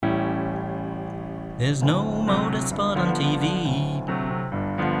There's no motorsport on TV,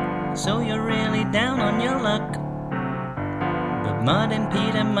 so you're really down on your luck. But Martin,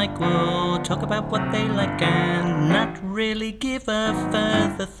 Pete and Mike will talk about what they like and not really give a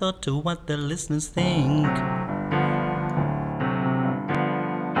further thought to what the listeners think.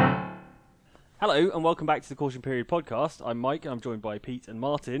 Hello and welcome back to the Caution Period podcast. I'm Mike and I'm joined by Pete and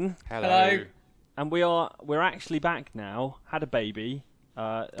Martin. Hello. And we're actually back now. Had a baby.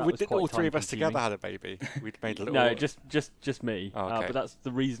 We didn't all three of us together had a baby. We'd made a little. No, just me. Oh, okay. But that's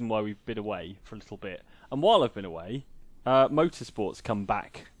the reason why we've been away for a little bit. And while I've been away, Motorsport's come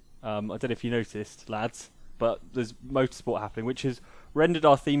back. I don't know if you noticed, lads, but there's Motorsport happening, which has rendered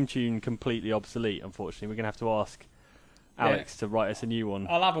our theme tune completely obsolete. Unfortunately, we're going to have to ask Alex to write us a new one.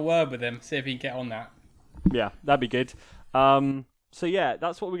 I'll have a word with him, see if he can get on that. Yeah, that'd be good. So yeah,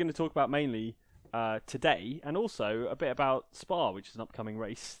 that's what we're going to talk about mainly today, and also a bit about Spa, which is an upcoming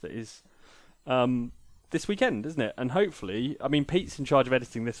race that is this weekend, isn't it? And hopefully, I mean, Pete's in charge of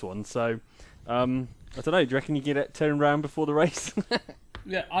editing this one, so I don't know. Do you reckon you get it turned around before the race?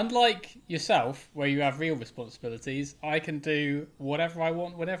 Yeah, unlike yourself, where you have real responsibilities, I can do whatever I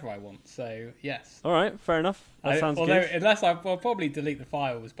want, whenever I want. So yes. All right, fair enough. That sounds good. Unless I'll probably delete the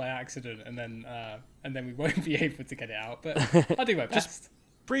files by accident, and then we won't be able to get it out. But I'll do my best.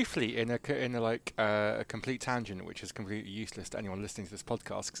 Briefly, in a complete tangent, which is completely useless to anyone listening to this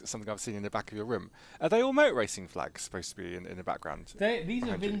podcast, because it's something I've seen in the back of your room. Are they all motor racing flags supposed to be in the background? These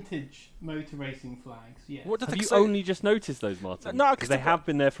are vintage motor racing flags. Yeah. Have you only just noticed those, Martin? No, because they have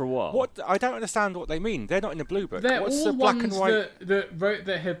been there for a while. What I don't understand what they mean. They're not in the blue book. They're What's all the black ones and white?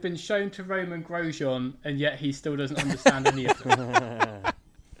 that have been shown to Roman Grosjean, and yet he still doesn't understand any of them.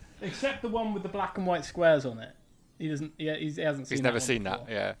 Except the one with the black and white squares on it. He hasn't seen. He's never seen that.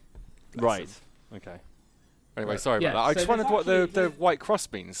 Yeah. Right. Okay. Anyway, sorry about that. I just wondered what the white cross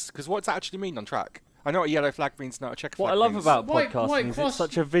means, because what's that actually mean on track? I know what a yellow flag means, not a checker flag. What I love means. about White podcasting is cross- it's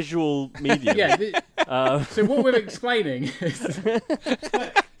such a visual medium. Yeah. So what we're explaining is,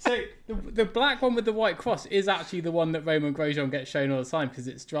 so the black one with the white cross is actually the one that Roman Grosjean gets shown all the time because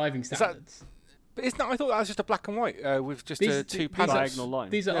it's driving standards. But isn't that, I thought that was just a black and white with just two panels. diagonal lines.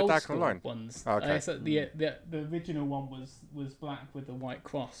 These are old diagonal school line. ones. Okay. So the original one was black with the white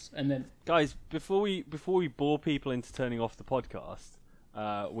cross, and then Guys, before we bore people into turning off the podcast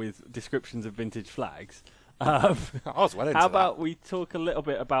with descriptions of vintage flags, I was well into how about we talk a little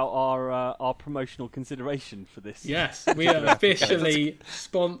bit about our promotional consideration for this? yes, we are officially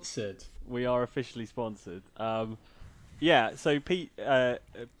sponsored. We are officially sponsored. Yeah, so Pete,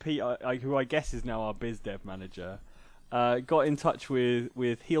 who I guess is now our biz dev manager, got in touch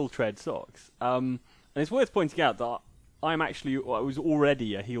with Heel Tread socks. And it's worth pointing out that I was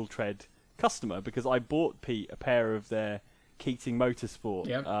already a Heel Tread customer because I bought Pete a pair of their Keating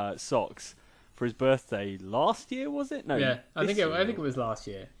Motorsport socks for his birthday last year, was it? No, Yeah, I think it was last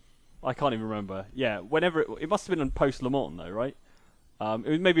year. I can't even remember. Yeah, whenever it must have been on post Le Mans though, right? It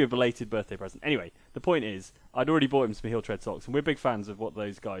was maybe a belated birthday present. Anyway, the point is, I'd already bought him some Heel Tread socks, and we're big fans of what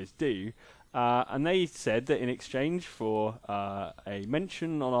those guys do. And they said that in exchange for a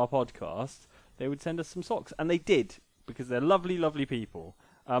mention on our podcast, they would send us some socks. And they did, because they're lovely, lovely people.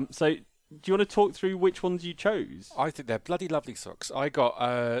 So, do you want to talk through which ones you chose? I think they're bloody lovely socks. I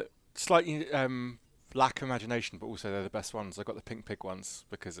got slightly lack of imagination, but also they're the best ones. I got the Pink Pig ones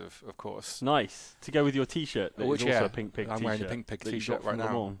because of course. Nice. To go with your T-shirt. Which, also a Pink Pig I'm T-shirt. wearing the Pink Pig T-shirt right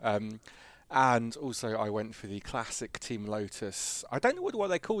now. And also I went for the classic Team Lotus. I don't know what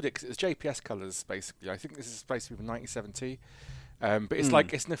they called it because it's JPS colours basically. I think this is supposed to be from 1970. But it's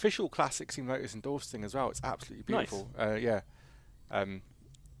like it's an official classic Team Lotus endorsed thing as well. It's absolutely beautiful. Nice. Yeah.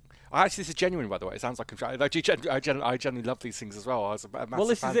 This is genuine, by the way. It sounds like I'm trying. I genuinely love these things as well. I was a massive Well,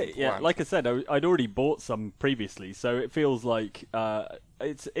 this fan is it. Yeah, beforehand. like I said, I'd already bought some previously, so it feels like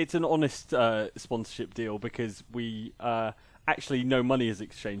it's an honest sponsorship deal because we actually no money has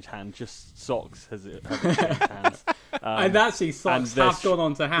exchanged hands, just socks has exchanged hands. And actually, socks and have gone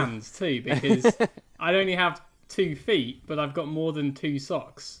onto hands too because I only have 2 feet, but I've got more than 2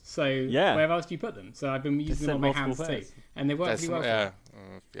 socks. So where else do you put them? So I've been using them on my hands too, and they work pretty well. Yeah.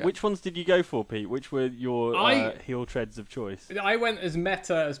 Which ones did you go for, Pete? Which were your heel treads of choice? I went as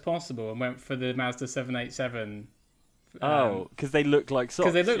meta as possible and went for the Mazda 787. Because they look like socks.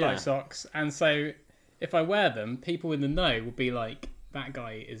 Because they look like socks, and so if I wear them, people in the know will be like, "That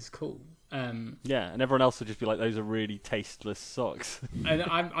guy is cool." Yeah, and everyone else will just be like, "Those are really tasteless socks." And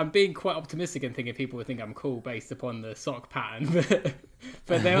I'm being quite optimistic and thinking people would think I'm cool based upon the sock pattern,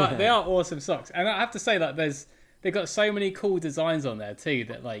 but they are awesome socks. And I have to say that they've got so many cool designs on there too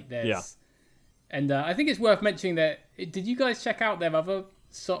that like there's, and I think it's worth mentioning that. Did you guys check out their other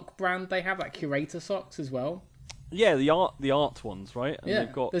sock brand they have, like Curator socks as well. Yeah, the art ones, right? And Yeah,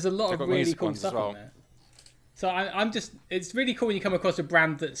 there's a lot of really cool stuff on there. So I'm just, it's really cool when you come across a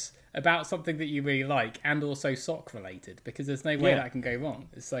brand that's about something that you really like and also sock related, because there's no way that can go wrong.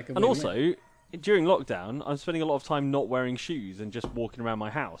 It's like a win-win. Also, during lockdown, I'm spending a lot of time not wearing shoes and just walking around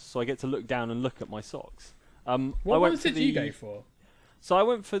my house, so I get to look down and look at my socks. What ones did you go for? So I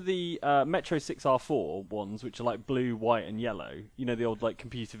went for the Metro 6R4 ones, which are like blue, white, and yellow. You know, the old like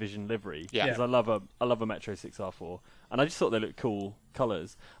computer vision livery. Yeah. Because I love a Metro 6R4, and I just thought they looked cool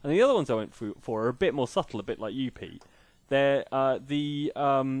colours. And the other ones I went for are a bit more subtle, a bit like you, Pete. They're the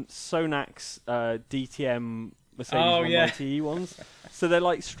Sonax DTM Mercedes 190E ones. So they're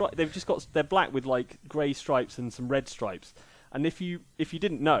like they're black with like grey stripes and some red stripes. And if you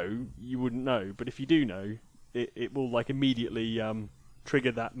didn't know, you wouldn't know. But if you do know, it will like immediately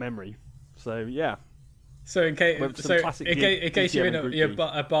trigger that memory. So yeah. So in case you're in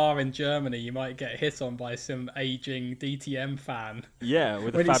a bar in Germany, you might get hit on by some aging DTM fan. Yeah,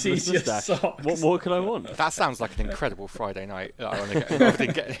 with a fabulous moustache. What more can I want? That sounds like an incredible Friday night. I want to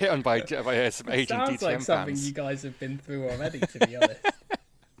get hit on by some aging DTM fans. Sounds like something you guys have been through already, to be honest.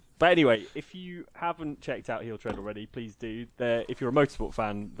 But anyway, if you haven't checked out Heel Tread already, please do. If you're a motorsport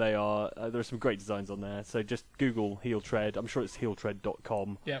fan, there are some great designs on there. So just Google Heel Tread. I'm sure it's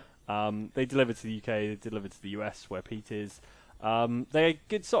heeltread.com. Yep. They deliver to the UK, they deliver to the US, where Pete is. They're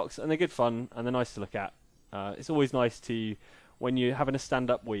good socks, and they're good fun, and they're nice to look at. It's always nice when you're having a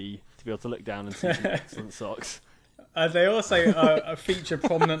stand-up wee, to be able to look down and see some excellent socks. They also feature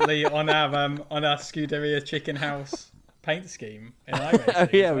prominently on our Scuderia Chicken House paint scheme in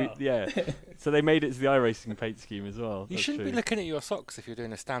iRacing. Yeah. So they made it to the iRacing paint scheme as well. You shouldn't be looking at your socks if you're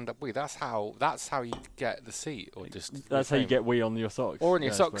doing a stand-up wee. That's how you get the seat, or just that's how you get wee on your socks, or on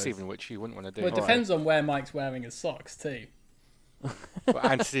your socks even, which you wouldn't want to do. Well, it depends on where Mike's wearing his socks too. Well,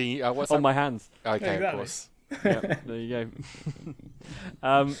 Anthony, what's on that? my hands? Okay, exactly. Of course. Yeah, there you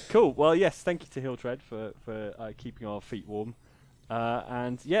go. Cool. Well, yes, thank you to Heel Tread for keeping our feet warm.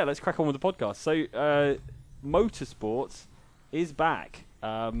 And yeah, let's crack on with the podcast. So, Motorsport is back,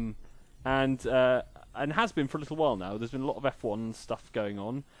 and has been for a little while now. There's been a lot of F1 stuff going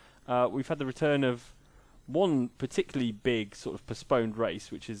on. We've had the return of one particularly big sort of postponed race,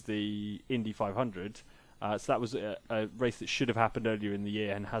 which is the Indy 500. So that was a race that should have happened earlier in the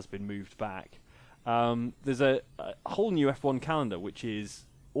year and has been moved back. There's a whole new F1 calendar, which is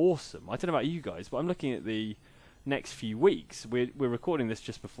awesome. I don't know about you guys, but I'm looking at the next few weeks. We're recording this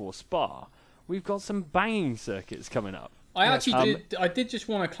just before Spa. We've got some banging circuits coming up. I did just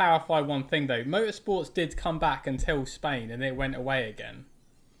want to clarify one thing though. Motorsports did come back until Spain, and it went away again.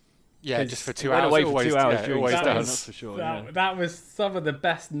 Yeah, just for 2 hours. It went away always, for 2 hours. Yeah, always does. That's for sure. That was some of the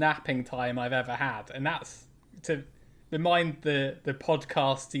best napping time I've ever had, and that's to remind the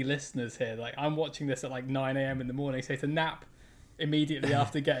podcasty listeners here. Like, I'm watching this at like 9 a.m. in the morning, so to nap immediately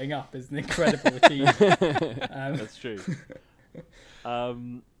after getting up is an incredible achievement. That's true. I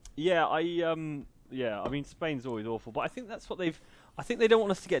mean, Spain's always awful, but I think that's what I think they don't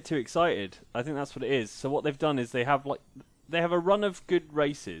want us to get too excited. I think that's what it is. So what they've done is they have a run of good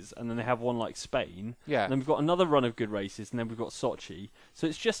races, and then they have one like Spain. Yeah. And then we've got another run of good races, and then we've got Sochi. So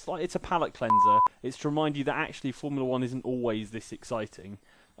it's just like, it's a palate cleanser. It's to remind you that actually Formula One isn't always this exciting,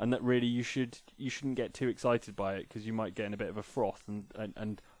 and that really you shouldn't get too excited by it, because you might get in a bit of a froth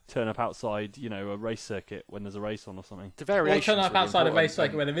and turn up outside, a race circuit when there's a race on or something. The variations turn up really outside a race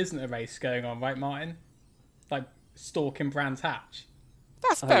circuit then. where there isn't a race going on, right, Martin? Like stalking Brands Hatch.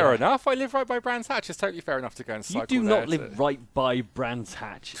 That's fair enough. I live right by Brands Hatch. It's totally fair enough to go and cycle You do there not live right by Brands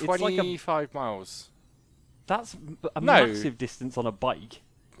Hatch. 25 miles. That's a massive distance on a bike.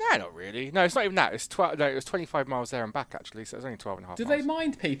 No, not really. No, it's not even that. It's it was 25 miles there and back, actually, so it was only 12 and a half Do miles. they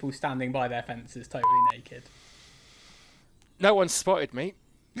mind people standing by their fences totally naked? No one spotted me,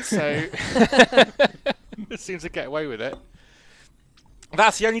 so it seems to get away with it.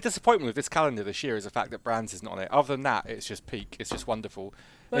 That's the only disappointment with this calendar this year, is the fact that Brands is not on it. Other than that, it's just peak. It's just wonderful.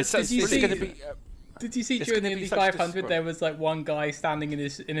 Did you see during the Indy 500 there was like one guy standing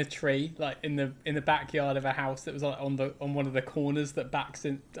in a tree, like in the backyard of a house that was like on one of the corners that backs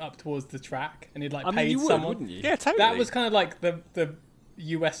up towards the track, and he'd paid someone. Wouldn't you? Yeah, totally. That was kind of like the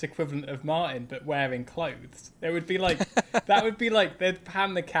US equivalent of Martin, but wearing clothes. There would be like that would be like they'd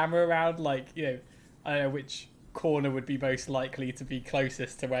pan the camera around, like, I don't know which corner would be most likely to be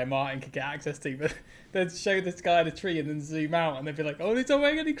closest to where Martin could get access to, but they'd show this guy in a tree and then zoom out, and they'd be like, "Oh, he's not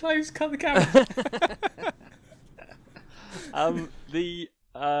wearing any clothes. Cut the camera." I don't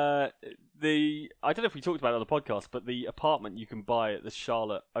know if we talked about it on the podcast, but the apartment you can buy at the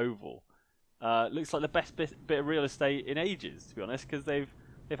Charlotte Oval, looks like the best bit of real estate in ages, to be honest, because they've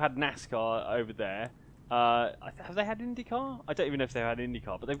had NASCAR over there. Have they had IndyCar? I don't even know if they've had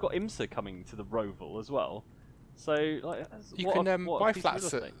IndyCar, but they've got IMSA coming to the Roval as well. So you can buy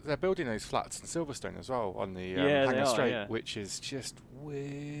flats. They're building those flats in Silverstone as well on the Hangar Straight, which is just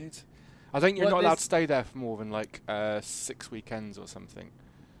weird. I think you're not allowed to stay there for more than like 6 weekends or something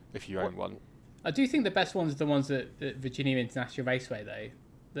if you own one. I do think the best ones are the ones at Virginia International Raceway, though.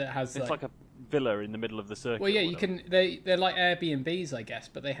 That has it's like a villa in the middle of the circuit. Well, yeah, you can. They're like Airbnbs, I guess,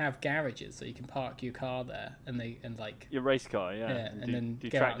 but they have garages, so you can park your car there and your race car, and then do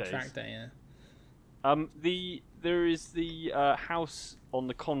go track out days. Track day, yeah. There is the house on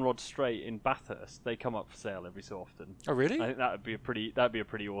the Conrod Strait in Bathurst. They come up for sale every so often. Oh, really? I think that'd be a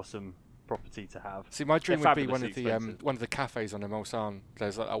pretty awesome property to have. See, my dream would be one of the cafes on the Mulsanne.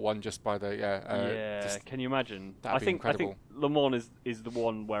 There's like that one just by the Can you imagine? I think Le Mans is the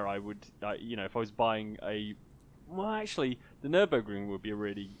one where I would, if I was buying actually the Nürburgring would be a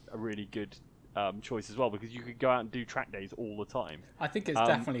really good choice as well, because you could go out and do track days all the time. I think it's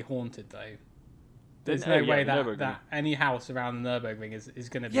definitely haunted though. There's no way that any house around the Nürburgring is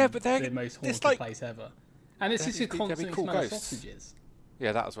going to be the most haunted place ever. And it's just a constant smell of sausages.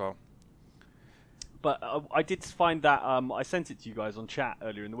 Yeah, that as well. But I did find that I sent it to you guys on chat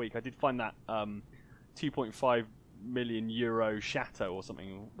earlier in the week. I did find that 2.5 million euro chateau or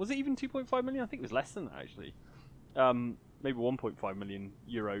something. Was it even 2.5 million? I think it was less than that actually. Maybe 1.5 million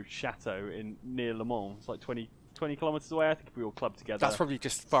euro chateau near Le Mans. It's like 20 kilometres away. I think if we all clubbed together. That's probably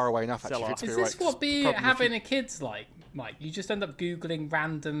just far away enough. Actually, is this what having a kid's like, Mike? You just end up googling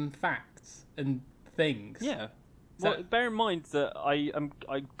random facts and things. Yeah. Well, bear in mind that I'm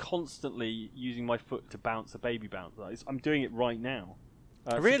constantly using my foot to bounce a baby bouncer. I'm doing it right now.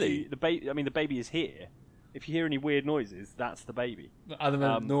 Really? The baby is here. If you hear any weird noises, that's the baby. Other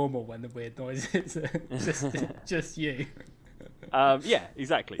than normal, when the weird noises are just you. Yeah,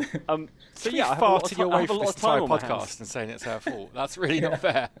 exactly. So yeah, I farted your way for this entire podcast and saying it's her fault. That's really not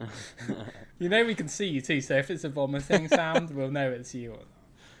fair. We can see you too, so if it's a vomiting sound, we'll know it's you.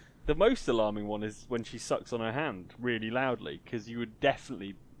 The most alarming one is when she sucks on her hand really loudly, because you would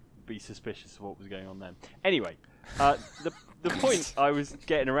definitely be suspicious of what was going on then. Anyway, the point I was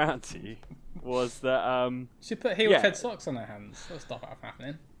getting around to was that she put heel-fed socks on her hands. That'll stop that from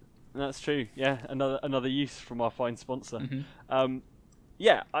happening. That's true. Yeah, another use from our fine sponsor. Mm-hmm.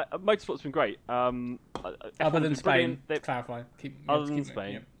 Motorsport's been great. Other than Spain, clarify. Other than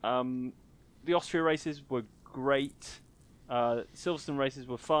Spain, the Austria races were great. Silverstone races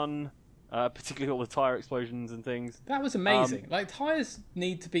were fun, particularly all the tyre explosions and things. That was amazing. Tyres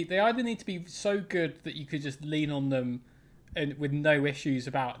they either need to be so good that you could just lean on them and with no issues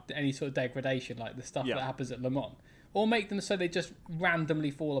about any sort of degradation, like the stuff that happens at Le Mans, or make them so they just randomly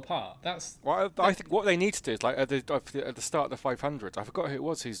fall apart. I think what they need to do is, like at the start of the 500, I forgot who it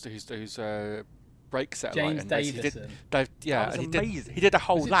was whose brake set James Davison. He did a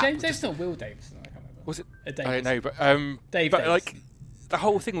whole lap. James Davison or Will Davison? I can't remember. Was it? I don't know, but Dave but Davison. like the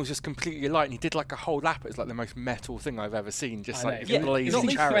whole thing was just completely light, and he did like a whole lap. It was like the most metal thing I've ever seen. Just like blazing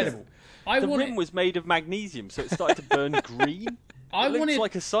incredible. The rim was made of magnesium, so it started to burn green. It looked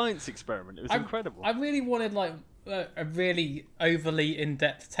like a science experiment. It was incredible. I really wanted a really overly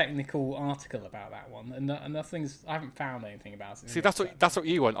in-depth technical article about that one, and I haven't found anything about it. See, that's what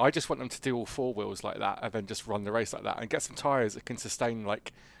you want. I just want them to do all four wheels like that, and then just run the race like that, and get some tyres that can sustain that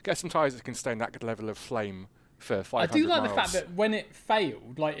good level of flame for 500 I do like miles. the fact that when it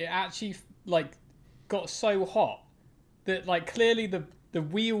failed, it actually got so hot that clearly the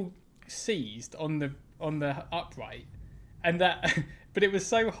wheel seized on the upright, and that. But it was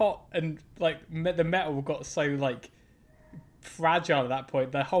so hot, and the metal got so fragile at that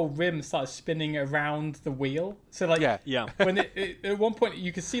point. The whole rim started spinning around the wheel. So when it at one point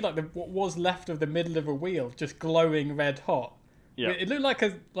you could see what was left of the middle of a wheel just glowing red hot. Yeah, it looked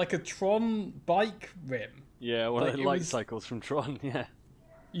like a Tron bike rim. Yeah, one of the light cycles from Tron.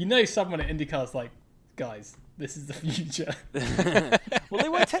 Yeah, someone at IndyCar's guys, this is the future. Well, they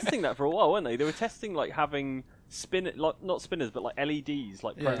were testing that for a while, weren't they? They were testing having not spinners, but LEDs,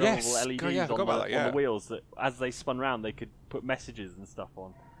 programmable LEDs on the wheels that, as they spun round, they could put messages and stuff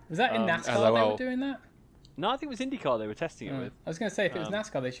on. Was that in NASCAR they were doing that? No, I think it was IndyCar they were testing it with. I was going to say, if it was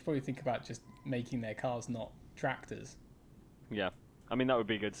NASCAR, they should probably think about just making their cars not tractors. Yeah, I mean that would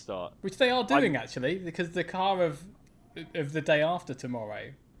be a good start. Which they are doing actually, because the car of the day after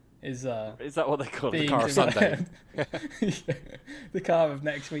tomorrow is that what they call it? The car of Sunday. The car of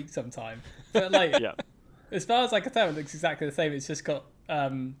next week sometime. But as far as I can tell, it looks exactly the same. It's just got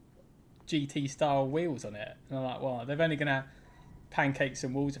GT style wheels on it, and I'm like, well, they're only gonna Pancakes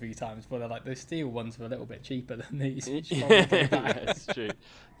and Walls a few times, but they're like those steel ones are a little bit cheaper than these. You should probably do that. That's true.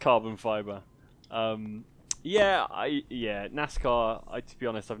 Carbon fiber. NASCAR. To be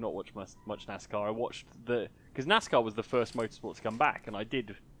honest, I've not watched much NASCAR. I watched because NASCAR was the first motorsport to come back, and I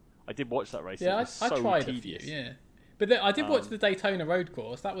did watch that race. Yeah, I tried tedious. a few. Yeah, but I did watch the Daytona Road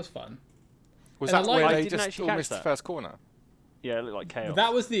Course. That was fun. Was that where they just all missed the first corner? Yeah, it looked like chaos.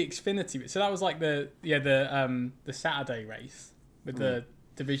 That was the Xfinity. So that was like the Saturday race with the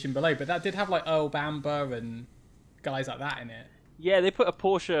division below. But that did have like Earl Bamber and guys like that in it. Yeah, they put a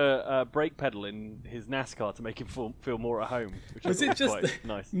Porsche brake pedal in his NASCAR to make him feel more at home. Which Was it just quite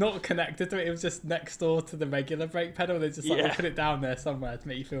nice? Not connected to it? It was just next door to the regular brake pedal. They just like put it down there somewhere to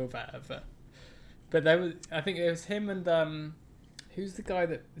make you feel better. But there was, I think it was him and who's the guy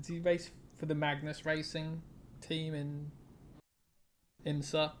that did he race for the Magnus Racing team in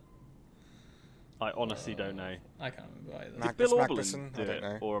IMSA? I honestly don't know. I can't remember either. Did Bill Magnussen? do it,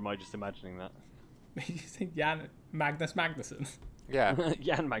 or am I just imagining that? You think Magnus Magnussen? Yeah.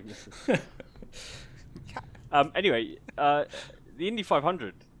 Jan Magnussen. Anyway, the Indy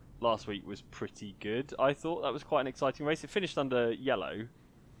 500 last week was pretty good. I thought that was quite an exciting race. It finished under yellow,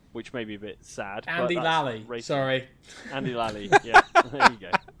 which may be a bit sad. Andy but Lally. racing. Sorry. Andy Lally. Yeah, there you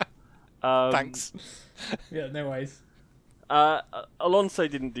go. Thanks. Yeah, no worries. Alonso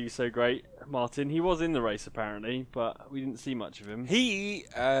didn't do so great, Martin. He was in the race apparently, but we didn't see much of him. He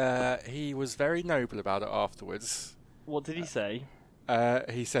was very noble about it afterwards. What did he say?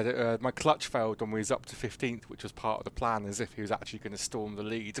 He said, my clutch failed when we was up to 15th, which was part of the plan, as if he was actually going to storm the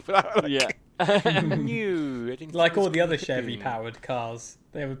lead. Like all the other Chevy-powered cars.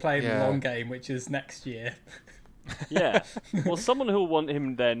 They were playing the long game, which is next year. Yeah. Well, someone who'll want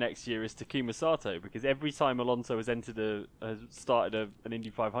him there next year is Takuma Sato, because every time Alonso has started an Indy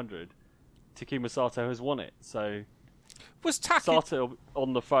 500, Takuma Sato has won it. So was Sato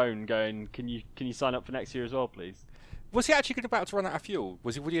on the phone going, "Can you sign up for next year as well, please?" Was he actually about to run out of fuel?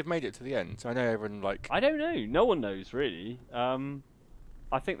 Would he have made it to the end? I know everyone I don't know. No one knows really.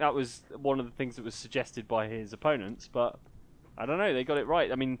 I think that was one of the things that was suggested by his opponents, but I don't know. They got it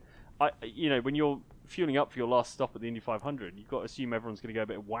right. I mean, when you're fueling up for your last stop at the Indy 500, you've got to assume everyone's going to go a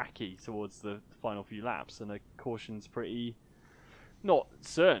bit wacky towards the final few laps, and a caution's pretty not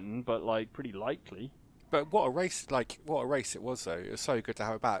certain, but like pretty likely. But what a race it was though. It was so good to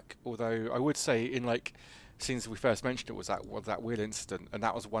have it back. Although I would say since we first mentioned it was that wheel incident, and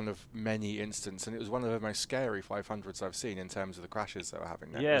that was one of many incidents, and it was one of the most scary 500s I've seen in terms of the crashes they were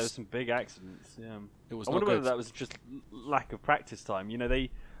having there. Yeah, there's some big accidents. Yeah, it was. I wonder whether that was just lack of practice time. They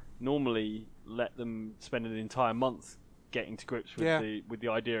normally let them spend an entire month getting to grips with the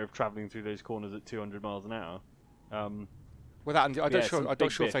idea of travelling through those corners at 200 miles an hour. I'm not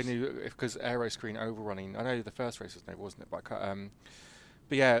sure if they knew because aeroscreen overrunning. I know the first race was never, wasn't it?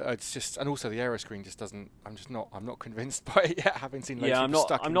 But yeah, it's just, and also the aeroscreen just doesn't. I'm not convinced by it yet. Having seen loads of people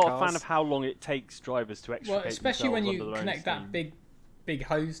stuck in cars. I'm not a fan of how long it takes drivers to extricate themselves. Especially when you connect that big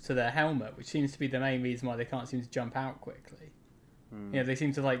hose to their helmet, which seems to be the main reason why they can't seem to jump out quickly. They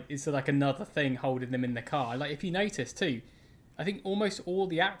seem to it's like another thing holding them in the car. Like if you notice too, I think almost all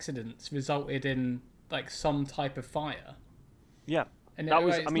the accidents resulted in like some type of fire. Yeah, and that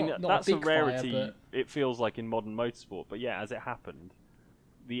was. Not that's a rarity. Fire, it feels like in modern motorsport, but yeah, as it happened,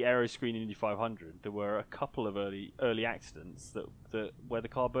 the aeroscreen Indy 500, there were a couple of early accidents that where the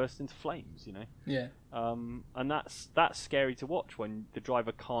car burst into flames. Yeah. And that's scary to watch when the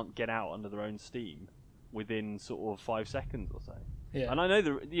driver can't get out under their own steam within sort of 5 seconds or so. Yeah. And I know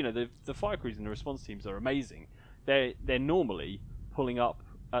the fire crews and the response teams are amazing. They're normally pulling up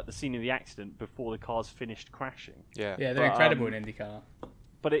at the scene of the accident before the car's finished crashing. Yeah, they're incredible in IndyCar.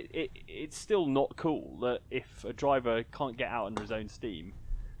 But it's still not cool that if a driver can't get out under his own steam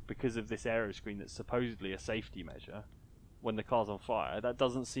because of this aeroscreen that's supposedly a safety measure when the car's on fire, that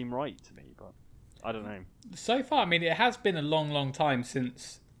doesn't seem right to me. But I don't know. So far, it has been a long, long time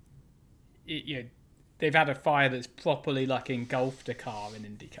since they've had a fire that's properly engulfed a car in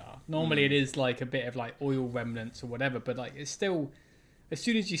IndyCar. Normally it is a bit of oil remnants or whatever, but it's still, as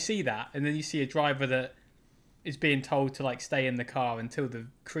soon as you see that and then you see a driver that is being told to stay in the car until the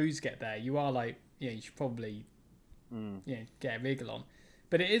crews get there, you are you should probably get a wriggle on.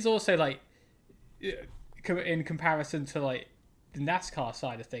 But it is also in comparison to the NASCAR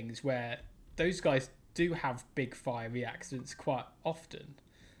side of things, where those guys do have big fiery accidents quite often.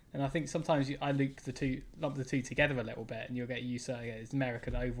 And I think sometimes I lump the two together a little bit, and you'll get used to it's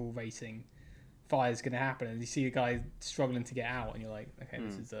American oval racing. Fire's going to happen, and you see a guy struggling to get out, and you're like, okay,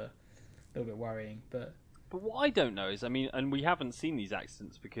 this is a little bit worrying. But what I don't know is, and we haven't seen these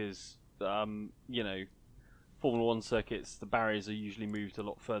accidents because, Formula One circuits, the barriers are usually moved a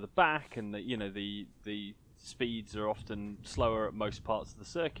lot further back, and the speeds are often slower at most parts of the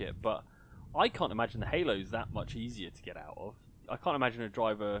circuit. But I can't imagine the Halo's that much easier to get out of. I can't imagine a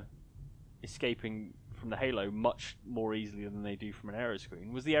driver escaping from the Halo much more easily than they do from an aero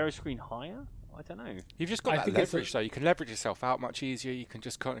screen. Was the aero screen higher? I don't know. You've just got that leverage, though. You can leverage yourself out much easier. You can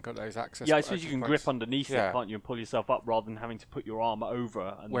just kind of got those access. Yeah, I suppose you can grip underneath it, can't you, and pull yourself up rather than having to put your arm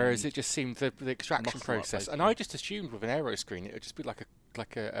over. And whereas it just seemed the extraction process, and I just assumed with an aero screen it would just be like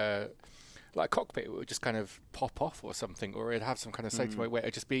a cockpit. It would just kind of pop off or something, or it'd have some kind of safety where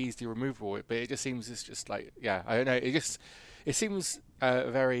it'd just be easily removable. But it just seems it's just like I don't know. It seems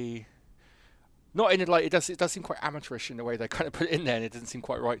very. Not in it does seem quite amateurish in the way they kind of put it in there, and it doesn't seem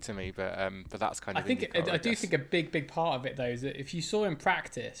quite right to me. But that's kind of. I do think a big part of it though is that if you saw in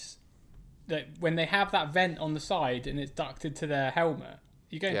practice that when they have that vent on the side and it's ducted to their helmet,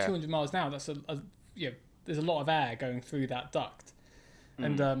 you're going 200 miles an hour. That's there's a lot of air going through that duct,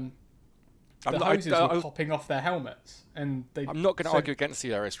 and the hoses were popping off their helmets, and I'm not going to argue against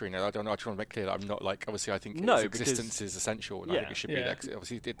the aero screen. I don't know. I just want to make clear that I'm not like. Obviously, I think its existence is essential, and I think it should be there.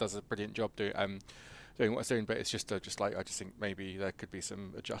 Obviously, it does a brilliant job doing what it's doing. But it's just like I just think maybe there could be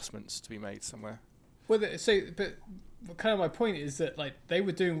some adjustments to be made somewhere. Well, but kind of my point is that like they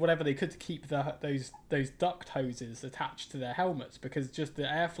were doing whatever they could to keep those duct hoses attached to their helmets because just the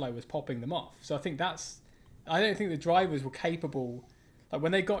airflow was popping them off. So I think I don't think the drivers were capable. Like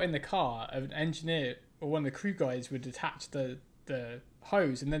when they got in the car, an engineer or one of the crew guys would attach the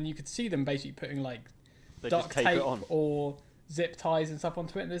hose, and then you could see them basically putting like duct tape or zip ties and stuff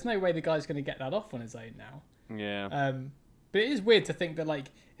onto it. And there's no way the guy's going to get that off on his own now. Yeah. But it is weird to think that like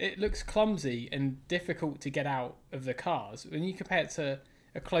it looks clumsy and difficult to get out of the cars when you compare it to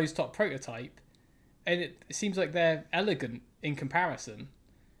a closed top prototype, and it seems like they're elegant in comparison.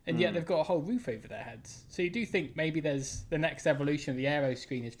 And yet they've got a whole roof over their heads. So you do think maybe there's the next evolution of the aero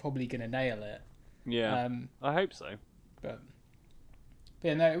screen is probably going to nail it. Yeah, I hope so. But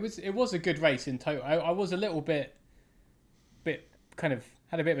yeah, no, it was a good race in total. I was a little bit kind of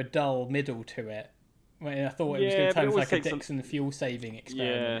had a bit of a dull middle to it. When I thought it was going to turn into like a Dixon fuel saving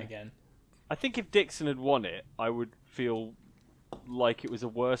experiment again. I think if Dixon had won it, I would feel like it was a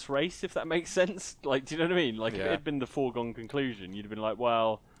worse race, if that makes sense. Like, do you know what I mean? Like, if it had been the foregone conclusion, you'd have been like,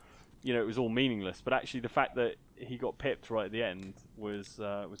 well, it was all meaningless. But actually, the fact that he got pipped right at the end was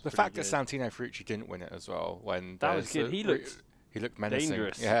the fact that Santino Ferrucci didn't win it as well. When that was good. He looked menacing.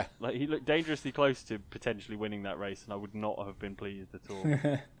 Dangerous. Yeah, like he looked dangerously close to potentially winning that race, and I would not have been pleased at all.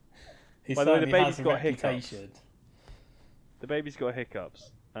 By the way, the baby's got hiccups. The baby's got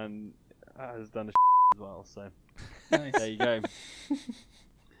hiccups, and has done a as well. So nice. There you go.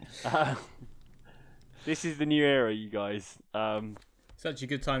 This is the new era, you guys. Such a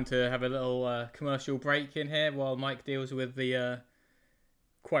good time to have a little commercial break in here while Mike deals with the,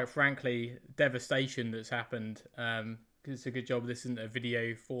 quite frankly, devastation that's happened. Because it's a good job this isn't a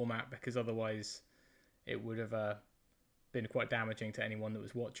video format, because otherwise it would have been quite damaging to anyone that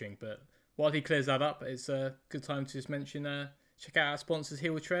was watching. But while he clears that up, it's a good time to just mention check out our sponsors,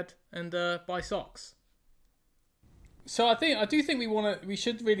 Heel Tread, and buy socks. So I do think we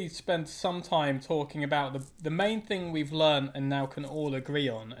should really spend some time talking about the main thing we've learned and now can all agree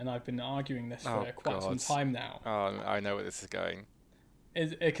on, and I've been arguing this for quite some time now. Oh, I know where this is going.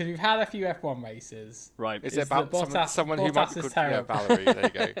 Is because we've had a few F1 races. Right. Is it about someone who might be called Valerie?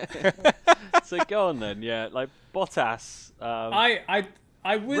 There you go. So go on then. Yeah, like Bottas.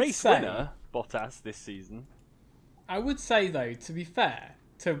 I would race say winner Bottas this season. I would say though, to be fair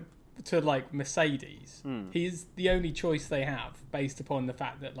to like Mercedes, he's the only choice they have based upon the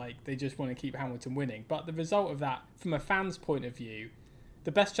fact that like they just want to keep Hamilton winning. But the result of that, from a fan's point of view,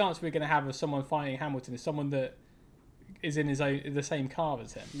 the best chance we're going to have of someone fighting Hamilton is someone that is in the same car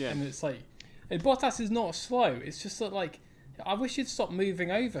as him. Yeah. And it's like, and Bottas is not slow. It's just that like, I wish you'd stop moving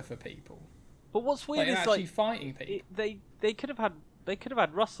over for people. But what's weird is actually fighting people. They could have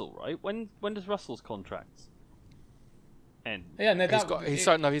had Russell, right? When does Russell's contract end? Yeah, no, he's got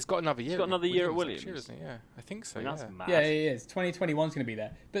another year. He's got another year at Williams. Year, isn't he? Yeah, I think so. I mean, that's mad. Yeah, he is. 2021's going to be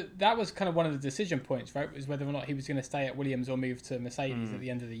there. But that was kind of one of the decision points, right? Was whether or not he was going to stay at Williams or move to Mercedes at the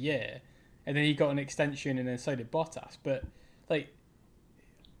end of the year. And then he got an extension, and then so did Bottas. But like,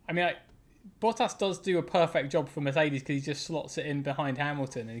 I mean, Bottas does do a perfect job for Mercedes because he just slots it in behind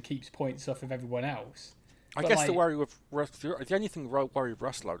Hamilton and he keeps points off of everyone else. I guess the worry with the only thing worry with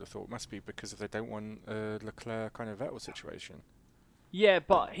Russell, I would have thought, must be because if they don't want a Leclerc kind of Vettel situation. Yeah,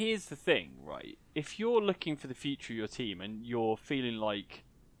 but here's the thing, right? If you're looking for the future of your team and you're feeling like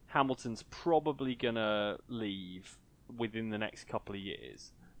Hamilton's probably gonna leave within the next couple of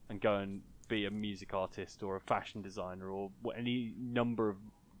years and go be a music artist or a fashion designer or any number of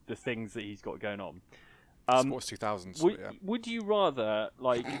the things that he's got going on. Sports 2000s. Would you rather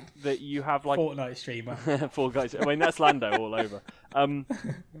that you have Fortnite streamer? Four guys. I mean, that's Lando all over.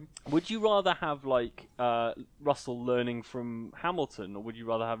 Would you rather have Russell learning from Hamilton, or would you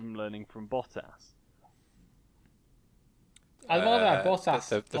rather have him learning from Bottas? I'd rather have Bottas.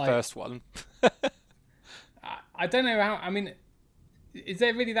 The first one. I don't know how. I mean, is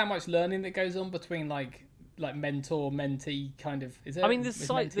there really that much learning that goes on between like mentor mentee kind of? Is there? I mean, there's the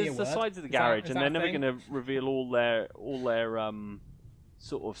sides of the garage, and they're never going to reveal all their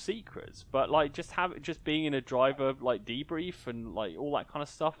sort of secrets. But just being in a driver debrief and all that kind of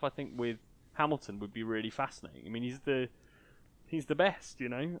stuff, I think with Hamilton would be really fascinating. I mean, he's the best,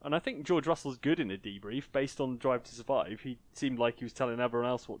 and I think George Russell's good in a debrief based on Drive to Survive. He seemed like he was telling everyone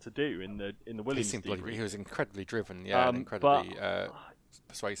else what to do in the Williams debrief. He was incredibly driven, and incredibly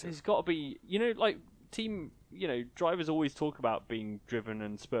persuasive. There's got to be, team, drivers always talk about being driven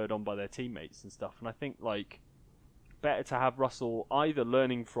and spurred on by their teammates and stuff, and I think better to have Russell either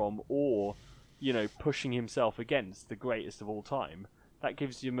learning from or pushing himself against the greatest of all time. That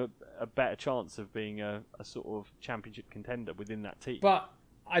gives him a better chance of being a sort of championship contender within that team. But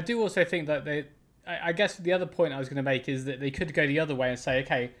I do also think that I guess the other point I was going to make is that they could go the other way and say,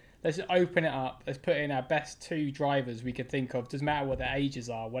 okay, let's open it up, let's put in our best two drivers we could think of, doesn't matter what their ages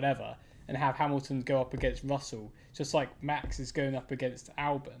are, whatever, and have Hamilton go up against Russell, just like Max is going up against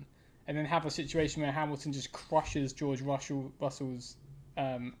Albon, and then have a situation where Hamilton just crushes George Russell's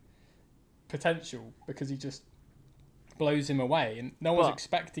potential because he just blows him away, and no one's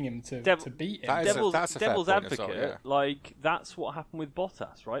expecting him to beat him. Devil's advocate, well, yeah. That's what happened with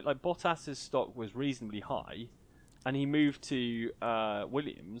Bottas, right? Bottas's stock was reasonably high, and he moved to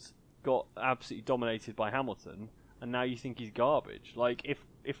Williams, got absolutely dominated by Hamilton, and now you think he's garbage.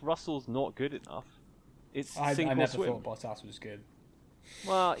 If Russell's not good enough, it's sink or swim. I never thought Bottas was good.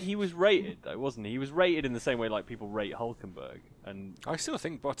 Well, he was rated though, wasn't he? He was rated in the same way people rate Hülkenberg, and I still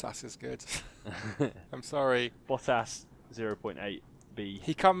think Bottas is good. I'm sorry. Bottas 0.8 B.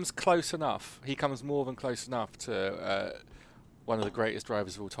 He comes close enough. He comes more than close enough to one of the greatest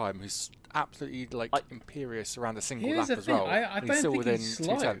drivers of all time, who's absolutely imperious around a single lap as well. I don't think he's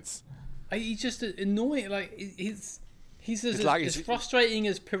slow. 2/10. He's just annoying. He's as frustrating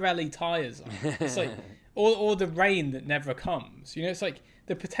as Pirelli tyres are. It's or the rain that never comes. It's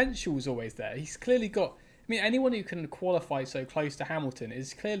the potential's always there. He's clearly got. I mean, anyone who can qualify so close to Hamilton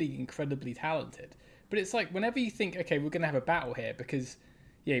is clearly incredibly talented. But it's whenever you think, okay, we're going to have a battle here because,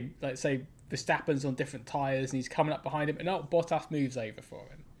 say Verstappen's on different tyres and he's coming up behind him, and Bottas moves over for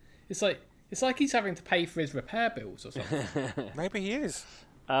him. It's like he's having to pay for his repair bills or something. Maybe he is.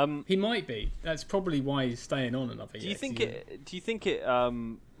 He might be. That's probably why he's staying on another year. Do you think it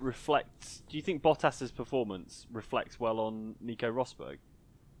reflects? Do you think Bottas's performance reflects well on Nico Rosberg?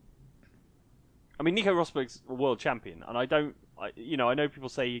 I mean, Nico Rosberg's a world champion, and I know people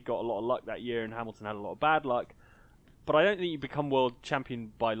say he got a lot of luck that year, and Hamilton had a lot of bad luck, but I don't think you become world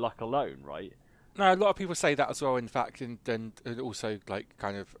champion by luck alone, right? No, a lot of people say that as well. In fact, and also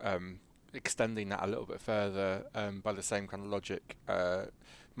extending that a little bit further by the same kind of logic.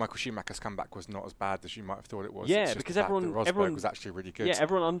 Michael Schumacher's comeback was not as bad as you might have thought it was. Yeah, because everyone was actually really good. Yeah,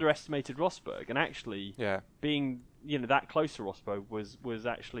 everyone underestimated Rosberg, and actually, being that close to Rosberg was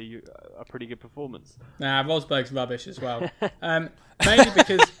actually a pretty good performance. Nah, Rosberg's rubbish as well. Mainly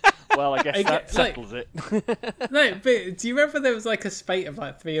because. Well, I guess that settles it. No, but do you remember there was a spate of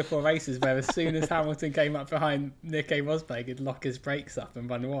 3 or 4 races where as soon as Hamilton came up behind Nico Rosberg, he'd lock his brakes up and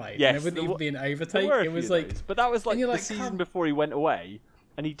run wide? Yes, and it wouldn't even be an overtake. It was but that was the season before he went away,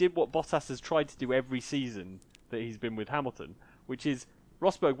 and he did what Bottas has tried to do every season that he's been with Hamilton, which is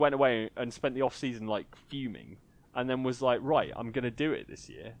Rosberg went away and spent the off season fuming, and then was right, I'm going to do it this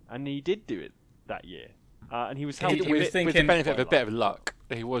year, and he did do it that year. And he was helped with the benefit of a bit of luck.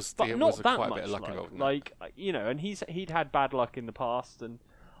 He was quite a bit of luck involved. And he'd had bad luck in the past, and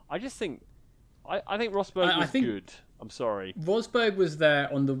I just think I think Rosberg was good. I'm sorry. Rosberg was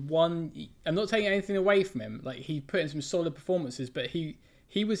there on the one. I'm not taking anything away from him. He put in some solid performances, but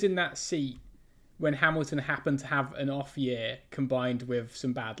he was in that seat when Hamilton happened to have an off year combined with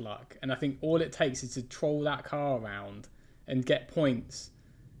some bad luck, and I think all it takes is to troll that car around and get points.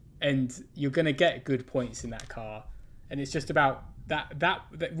 And you're going to get good points in that car. And it's just about that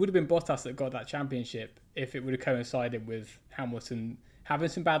would have been Bottas that got that championship if it would have coincided with Hamilton having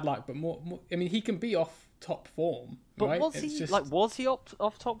some bad luck. But more I mean, he can be off top form, but right? Was he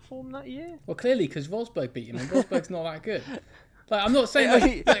off top form that year? Well, clearly, because Rosberg beat him, and Rosberg's not that good. I'm not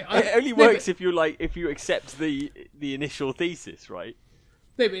saying it only works if you accept the initial thesis, right?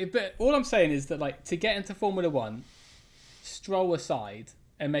 No, but all I'm saying is that, like, to get into Formula One, Stroll aside,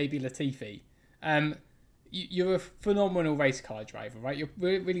 and maybe Latifi, you're a phenomenal race car driver, right? You're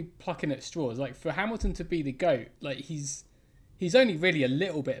really plucking at straws. Like, for Hamilton to be the GOAT, like, he's only really a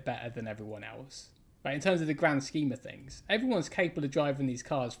little bit better than everyone else, right? In terms of the grand scheme of things, everyone's capable of driving these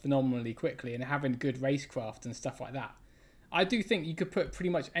cars phenomenally quickly and having good racecraft and stuff like that. I do think you could put pretty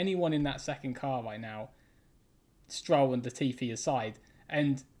much anyone in that second car right now, Stroll and Latifi aside,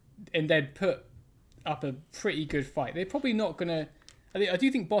 and they'd put up a pretty good fight. They're probably not going to... I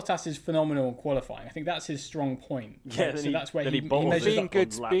do think Bottas is phenomenal in qualifying. I think that's his strong point. Yeah, right? So that's where he measures being up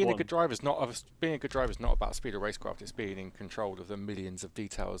good. on lap Being a one. good driver is not about speed of racecraft. It's being in control of the millions of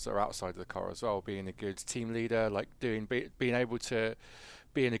details that are outside of the car as well. Being a good team leader, like being able to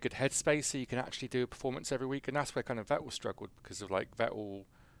be in a good headspace so you can actually do a performance every week. And that's where kind of Vettel struggled, because of like Vettel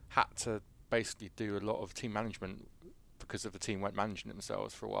had to basically do a lot of team management because of the team weren't managing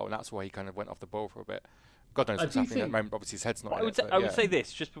themselves for a while, and that's why he kind of went off the ball for a bit. God knows what's happening at the moment. Obviously, his head's not. I would say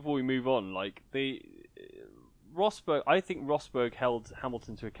this just before we move on. Like Rosberg, I think Rosberg held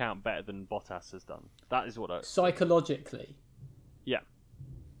Hamilton to account better than Bottas has done. That is what I psychologically. Yeah,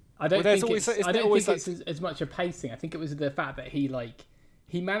 I don't think it's as much a pacing. I think it was the fact that he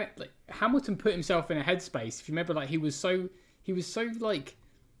managed. Like, Hamilton put himself in a headspace. If you remember, like he was so like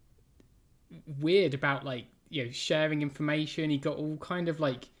weird about, like, you know, sharing information. He got all kind of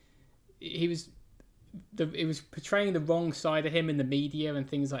like it was portraying the wrong side of him in the media and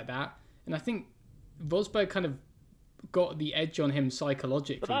things like that. And I think Rosberg kind of got the edge on him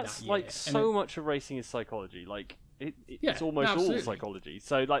psychologically. but that's that year. like so much of racing is psychology. Like Yeah, it's almost absolutely. all psychology.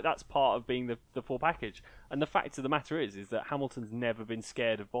 So like that's part of being the full package. And the fact of the matter is that Hamilton's never been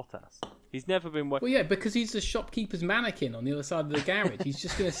scared of Bottas. He's never been. Well, yeah, because he's the shopkeeper's mannequin on the other side of the garage. He's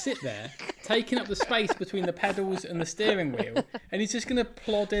just going to sit there, taking up the space between the pedals and the steering wheel, and he's just going to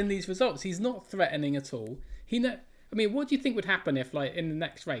plod in these results. He's not threatening at all. I mean, what do you think would happen if, like, in the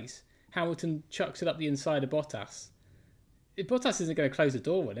next race, Hamilton chucks it up the inside of Bottas? Bottas isn't going to close the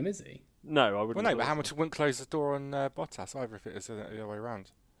door on him, is he? No, I wouldn't. Well, no, but Hamilton wouldn't close the door on Bottas either if it was the other way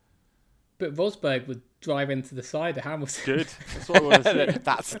around. But Rosberg would drive into the side of Hamilton. Good. That's what I want to see.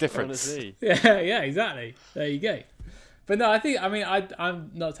 That's the difference. Yeah, exactly. There you go. But no,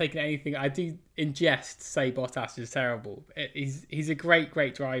 I'm not taking anything. I do in jest say Bottas is terrible. He's a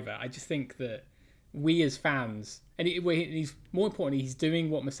great driver. I just think that we as fans, and he's more importantly, he's doing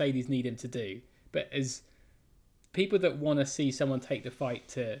what Mercedes need him to do. But as people that want to see someone take the fight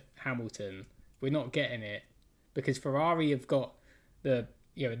to Hamilton, we're not getting it, because Ferrari have got the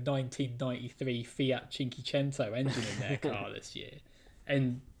 1993 Fiat Cinquecento engine in their car this year,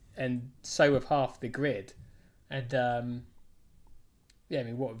 and so have half the grid. And I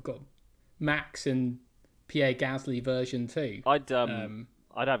mean, what we've got, Max and Pierre Gasly version 2. I'd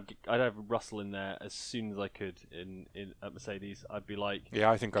have Russell in there as soon as I could at Mercedes. I'd be like,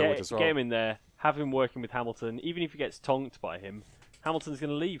 Yeah, I think I would as well. Get him in there, have him working with Hamilton. Even if he gets tonked by him, Hamilton's going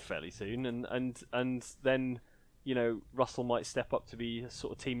to leave fairly soon, and then, you know, Russell might step up to be a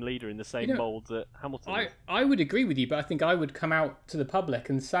sort of team leader in the same mould that Hamilton is. I would agree with you, but I think I would come out to the public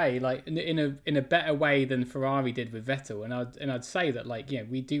and say, like, in a better way than Ferrari did with Vettel, and I'd say that, like, yeah,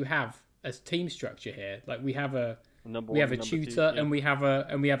 we do have a team structure here. Like, we have a tutor, and we have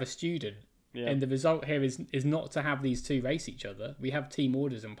a student, and the result here is not to have these two race each other. We have team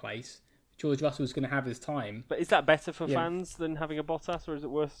orders in place. George Russell's going to have his time. But is that better for fans than having a Bottas, or is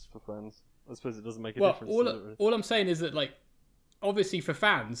it worse for fans? I suppose it doesn't make a difference. All I'm saying is that, like, obviously for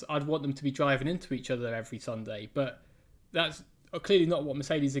fans, I'd want them to be driving into each other every Sunday, but that's clearly not what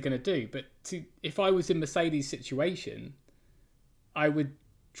Mercedes are going to do. But if I was in Mercedes' situation, I would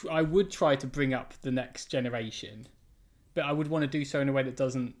try to bring up the next generation, but I would want to do so in a way that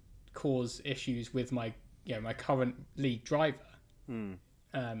doesn't cause issues with my current lead driver.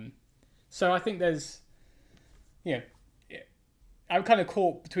 So I think there's, I'm kind of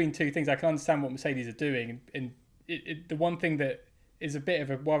caught between two things. I can understand what Mercedes are doing, and the one thing that is a bit of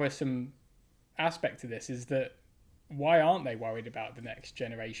a worrisome aspect to this is that why aren't they worried about the next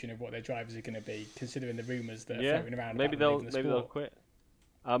generation of what their drivers are going to be, considering the rumours that are floating around? Maybe they'll quit.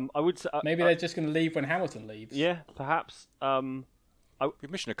 I would say maybe they're just going to leave when Hamilton leaves. Yeah, perhaps.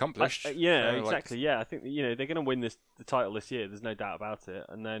 Mission accomplished. Exactly. I think they're going to win the title this year. There's no doubt about it,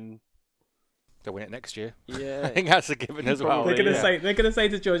 and then they'll win it next year. Yeah, I think that's a given as well. They're going to say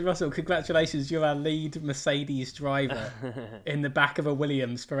to George Russell, "Congratulations, you're our lead Mercedes driver in the back of a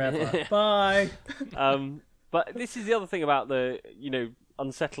Williams forever." Bye. But this is the other thing about the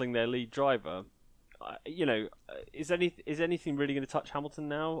unsettling their lead driver. Is anything really going to touch Hamilton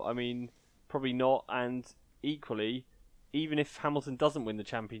now? I mean, probably not. And equally, even if Hamilton doesn't win the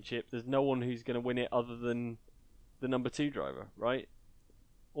championship, there's no one who's going to win it other than the number 2 driver, right?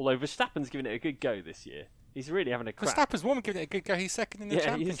 Although Verstappen's given it a good go this year. He's really having a crack. Verstappen's one giving it a good go. He's second in the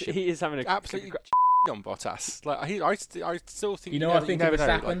championship. He is having a absolutely on Bottas. Like I still think. You know what I think of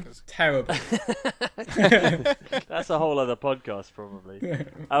Verstappen? Terrible. That's a whole other podcast, probably.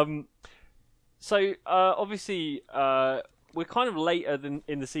 So obviously, we're kind of later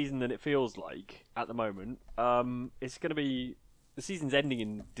in the season than it feels like at the moment. It's going to be the season's ending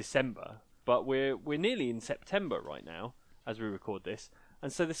in December, but we're nearly in September right now as we record this.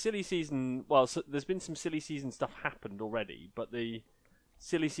 And so the silly season, so there's been some silly season stuff happened already, but the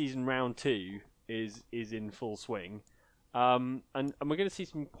silly season round 2 is in full swing. And we're going to see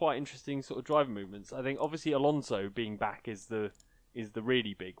some quite interesting sort of driver movements. I think obviously Alonso being back is the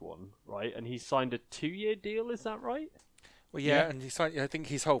really big one, right? And he's signed a 2-year deal, is that right? Well, yeah, and I think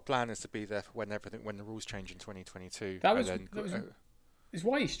his whole plan is to be there for when the rules change in 2022. Is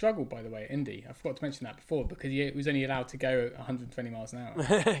why he struggled, by the way, at Indy. I forgot to mention that before, because he was only allowed to go 120 miles an hour.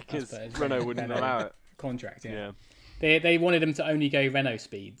 Because Renault wouldn't allow it. Contract, yeah. They wanted him to only go Renault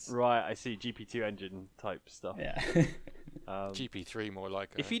speeds. Right, I see. GP2 engine type stuff. Yeah. GP3 more like.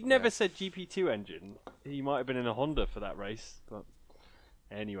 If he'd never said GP2 engine, he might have been in a Honda for that race. But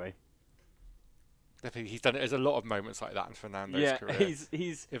anyway. Definitely, he's done it. There's a lot of moments like that in Fernando's career.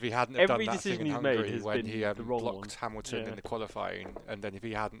 He's if he hadn't have done that thing in Hungary made when he blocked one. Hamilton in the qualifying, and then if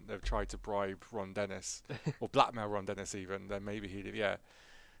he hadn't have tried to bribe Ron Dennis or blackmail Ron Dennis even, then maybe he'd have.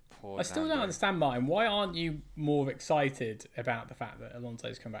 Poor I still Nando. don't understand, Martin. Why aren't you more excited about the fact that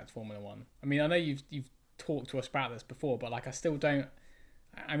Alonso's come back to Formula One? I mean, I know you've talked to us about this before, but I still don't.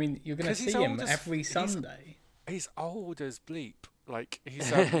 I mean, you're going to see him every Sunday. He's old as bleep. Like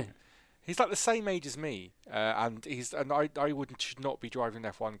he's. He's like the same age as me, and I should not be driving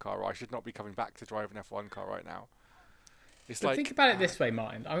an F1 car. Or I should not be coming back to drive an F1 car right now. But think about it this way,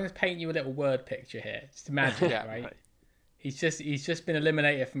 Martin. I'm going to paint you a little word picture here. Just imagine it, right? He's just been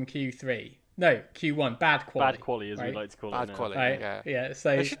eliminated from Q3. No, Q1. Bad quality. Bad quality, as we like to call it. Bad quality. Right? Yeah.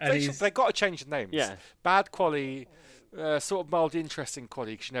 So they've got to change the names. Yeah. Bad quality, sort of mild, interesting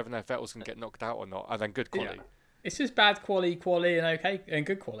quality, because you never know if Vettel's going to get knocked out or not, and then good quality. Yeah. It's just bad quality, and okay, and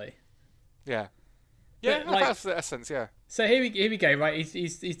good quality. Yeah, that's the essence. Yeah. So here we go. Right,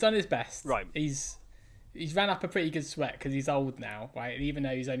 he's done his best. Right. He's ran up a pretty good sweat because he's old now. Right, even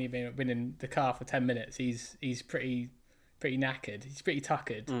though he's only been in the car for 10 minutes, he's pretty knackered. He's pretty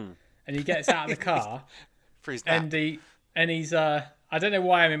tuckered, and he gets out of the car, and he's I don't know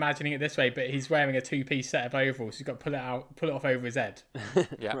why I'm imagining it this way, but he's wearing a 2-piece set of overalls. He's got to pull it off over his head.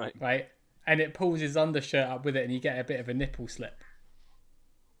 Yeah. Right, and it pulls his undershirt up with it, and you get a bit of a nipple slip.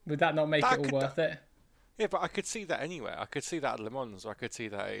 Would that not make it all worth it? Yeah, but I could see that anywhere. I could see that at Le Mans, or I could see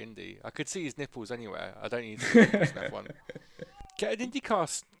that at Indy. I could see his nipples anywhere. I don't need to see F1. Get an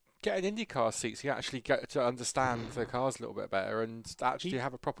IndyCar seat so you actually get to understand the cars a little bit better and actually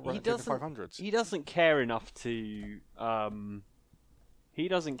have a proper run at the 500s. He doesn't care enough to. He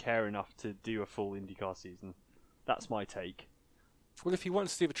doesn't care enough to do a full IndyCar season. That's my take. Well, if he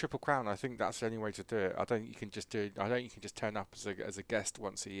wants to do the Triple Crown, I think that's the only way to do it. I don't think you can just turn up as a guest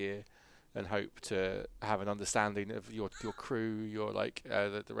once a year and hope to have an understanding of your crew, your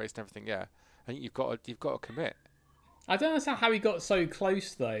the race and everything. Yeah, I think you've got to commit. I don't understand how he got so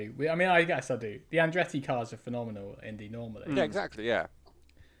close though. I mean, I guess I do. The Andretti cars are phenomenal at Indy normally. Yeah, exactly. Yeah.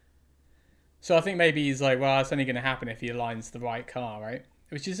 So I think maybe he's like, well, it's only going to happen if he aligns the right car, right?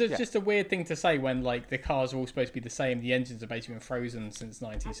 Which is just a weird thing to say when the cars are all supposed to be the same. The engines have basically been frozen since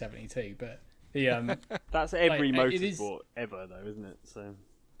 1972. But the that's every motorsport ever, though, isn't it? So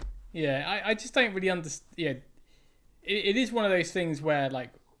yeah, I just don't really understand. Yeah, it is one of those things where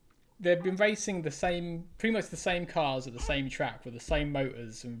they've been racing pretty much the same cars at the same track with the same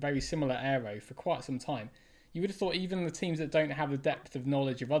motors and very similar aero for quite some time. You would have thought even the teams that don't have the depth of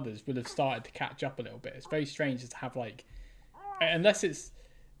knowledge of others would have started to catch up a little bit. It's very strange to have unless it's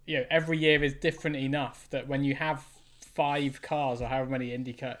every year is different enough that when you have 5 cars or however many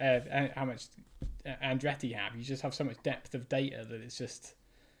IndyCar, how much Andretti have, you just have so much depth of data that it's just,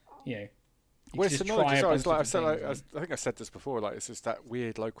 well, it's the knowledge as well. I think I said this before. It's just that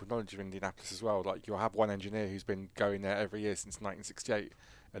weird local knowledge of Indianapolis as well. You'll have one engineer who's been going there every year since 1968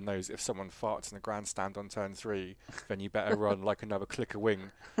 and knows if someone farts in the grandstand on turn 3, then you better run another click a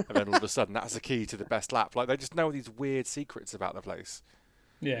wing, and then all of a sudden that's the key to the best lap. They just know these weird secrets about the place.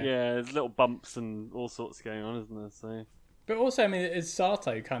 Yeah, there's little bumps and all sorts going on, isn't there? So, but also, I mean, as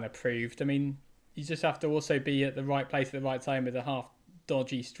Sato kind of proved, I mean, you just have to also be at the right place at the right time with a half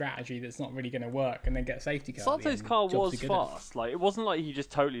dodgy strategy that's not really going to work, and then get a safety car. Sato's car was fast. It wasn't like he just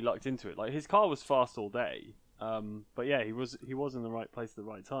totally lucked into it. His car was fast all day. But yeah, he was in the right place at the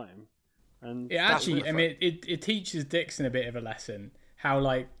right time. And it teaches Dixon a bit of a lesson how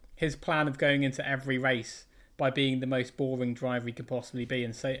like his plan of going into every race by being the most boring driver he could possibly be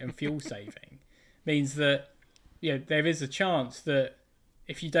and fuel saving means that there is a chance that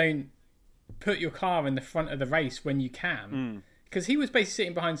if you don't put your car in the front of the race when you can, because he was basically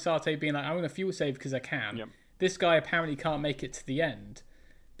sitting behind Sato being like, I want to fuel save because I can. Yep. This guy apparently can't make it to the end,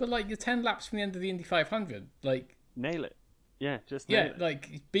 but like you're 10 laps from the end of the Indy 500, like nail it. Yeah, just nail it.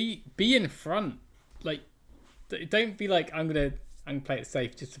 Like be in front. Like don't be like I'm gonna play it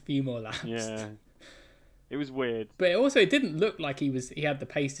safe just a few more laps. Yeah. It was weird. But it didn't look like he had the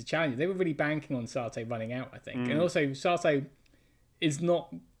pace to challenge. They were really banking on Sato running out, I think. And also Sato is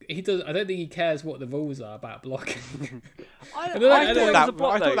not I don't think he cares what the rules are about blocking. I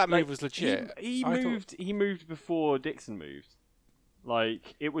thought that move was legit. He moved before Dixon moved.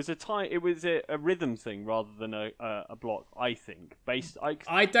 Like it was a rhythm thing rather than a block. I think I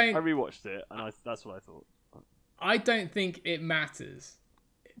rewatched it and that's what I thought. I don't think it matters.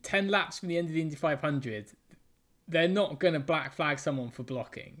 10 laps from the end of the Indy 500, they're not going to black flag someone for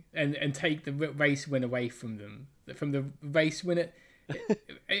blocking and take the race win away from them. From the race winner,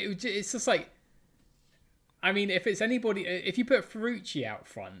 it's just like, I mean, if it's anybody, if you put Ferrucci out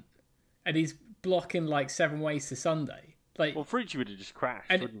front and he's blocking like 7 ways to Sunday, like, well, Ferrucci would have just crashed,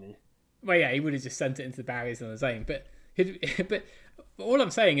 wouldn't he? Well, yeah, he would have just sent it into the barriers on his own. But all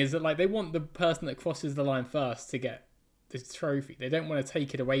I'm saying is that like they want the person that crosses the line first to get the trophy. They don't want to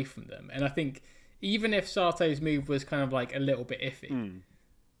take it away from them. And I think even if Sato's move was kind of like a little bit iffy,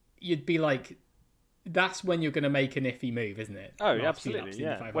 you'd be like, that's when you're going to make an iffy move, isn't it? Oh, absolutely,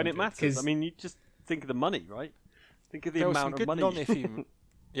 yeah. When it matters. I mean, you just think of the money, right? Think of the amount of money. Non-iffy,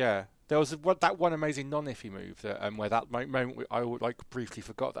 yeah. There was that one amazing non-iffy move that where that moment I would like briefly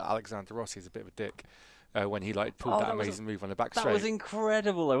forgot that Alexander Rossi is a bit of a dick when he like pulled that amazing move on the back straight. That was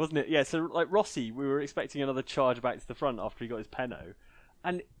incredible, though, wasn't it? Yeah. So like Rossi, we were expecting another charge back to the front after he got his Penno,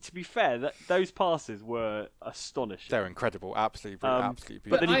 and to be fair, those passes were astonishing. They're incredible, absolutely beautiful.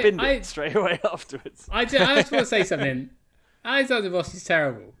 But then he binned it straight away afterwards. I just want to say something. Alexander Rossi's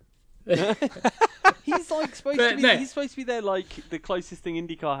terrible. He's like supposed to be. No. He's supposed to be there, like the closest thing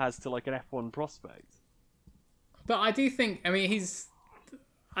IndyCar has to like an F1 prospect. But I do think. I mean,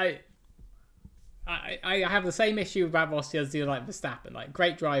 I have the same issue about Rossi as do like Verstappen. Like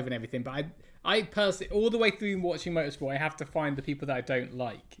great drive and everything, but I personally, all the way through watching motorsport, I have to find the people that I don't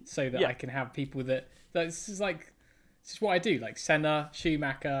like so that I can have people that. This is what I do. Like Senna,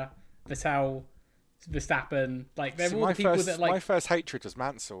 Schumacher, Vettel, Verstappen, like they're all the people that like. My first hatred was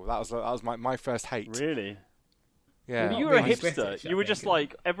Mansell. That was my first hate. Really? Yeah. Well, you were a hipster. British, you were just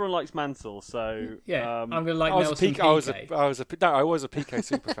like everyone likes Mansell, so yeah. I'm gonna like Nelson Piquet. I was a Piquet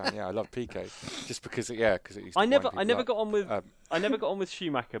super fan. Yeah, I love Piquet just because it used to I never got on with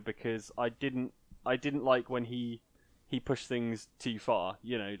Schumacher because I didn't like when he pushed things too far.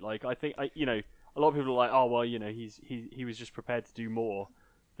 You know, like I think a lot of people are like, oh well, you know, he was just prepared to do more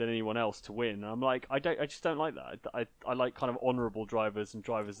than anyone else to win. And I'm like, I just don't like that. I like kind of honourable drivers and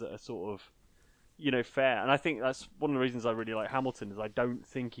drivers that are sort of, you know, fair. And I think that's one of the reasons I really like Hamilton is I don't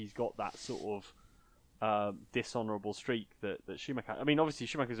think he's got that sort of dishonourable streak that Schumacher. I mean, obviously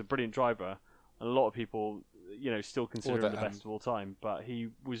Schumacher's a brilliant driver, and a lot of people, you know, still consider him the best of all time. But he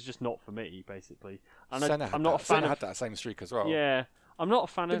was just not for me, basically. And I'm not a fan. Senna had that same streak as well. Yeah, I'm not a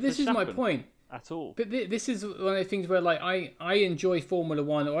fan of. But this is my point. At all. But this is one of the things where like I enjoy Formula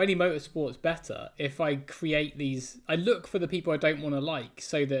One or any motorsports better if I create these. I look for the people I don't want to like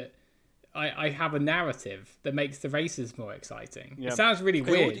so that I have a narrative that makes the races more exciting. Yeah. It sounds really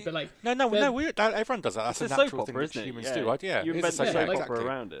weird, but like no, everyone does that. That's a natural thing that humans do. Right? Yeah, you invent a soap opera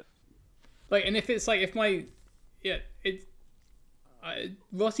around it. Like, and if it's like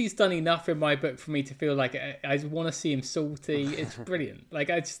Rossi's done enough in my book for me to feel like I want to see him salty. It's brilliant.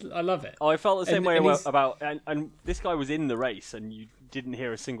 Like I love it. Oh, I felt the same way about and this guy was in the race and you didn't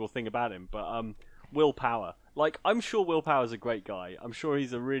hear a single thing about him. But Will Power, like I'm sure Will Power's a great guy. I'm sure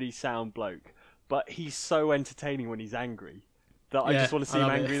he's a really sound bloke. But he's so entertaining when he's angry that I just want to see him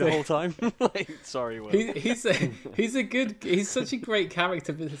angry the whole time. Like, sorry, Will. He's such a great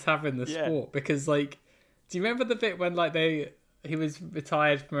character to have in the sport because like, do you remember the bit when like he was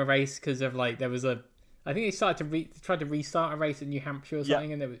retired from a race because of like there was I think he started tried to restart a race in New Hampshire or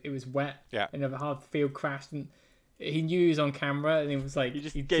something, and it was wet, and a hard field crashed, and he knew he was on camera, and he was like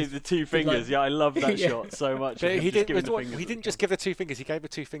he gave the two fingers. Like, I love that shot so much. But he didn't just give the two fingers. He gave the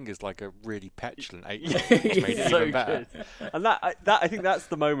two fingers like a really petulant 8-year-old, which made it so even better. Good. And that I think that's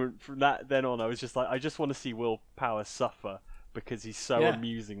the moment from that then on. I was just like, I just want to see Will Power suffer because he's so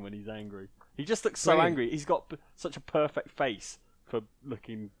amusing when he's angry. He just looks so Brilliant. angry. He's got such a perfect face for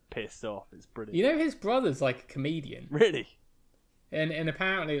looking pissed off. It's brilliant. You know, his brother's like a comedian. Really? And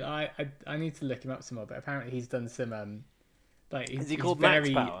apparently, I need to look him up some more, but apparently he's done some, like... Is he called Max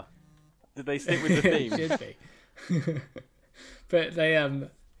Power? Did they stick with the theme? Should be. But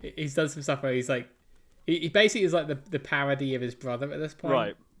he's done some stuff where he's like... He basically is like the parody of his brother at this point.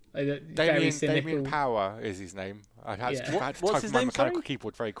 Right. Like, Damien Power is his name. I had to What's type his on my name, mechanical sorry?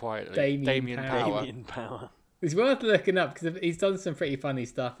 keyboard very quietly. Damien Power. Damien Power. It's worth looking up because he's done some pretty funny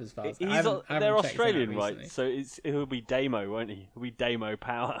stuff as far as They're Australian, right? Recently. So he'll be Damo, won't he? He'll be Damo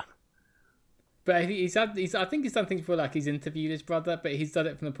Power. But I think he's done things before, like he's interviewed his brother, but he's done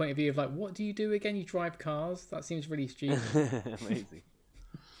it from the point of view of like, what do you do again? You drive cars? That seems really stupid. Amazing.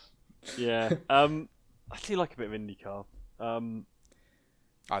 Yeah. I do like a bit of IndyCar.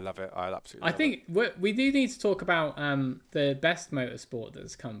 I love it. I absolutely love think we do need to talk about the best motorsport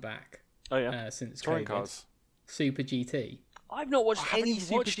that's come back. Oh yeah. Since touring COVID. Cars. Super GT. I've not watched any haven't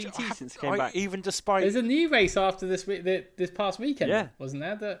Super watched- GT since it came back. Even despite There's a new race after this past weekend, Yeah. wasn't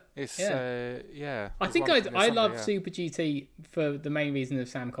there? it's I there's think one from I this love Sunday, yeah. Super GT for the main reason of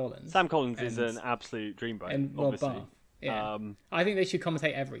Sam Collins. Sam Collins is And- an absolute dreamboat, and Rob obviously. Barth. Yeah. Um, I think they should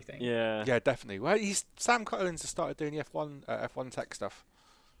commentate everything. yeah. Yeah, definitely. Well, Sam Collins has started doing the F1 tech stuff.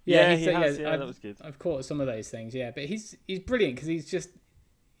 Yeah, he's- he has. Yeah, that was good. I've caught some of those things. Yeah, but he's brilliant because he's just.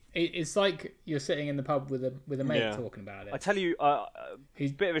 It's like you're sitting in the pub with a mate Yeah. talking about it. I tell you, a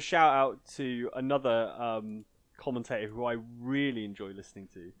bit of a shout out to another commentator who I really enjoy listening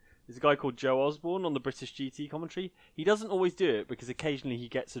to. There's a guy called Joe Osborne on the British GT commentary. He doesn't always do it because occasionally he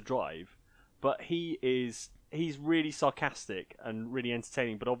gets a drive, but he's really sarcastic and really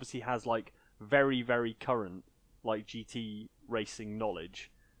entertaining, but obviously has like very, very current like GT racing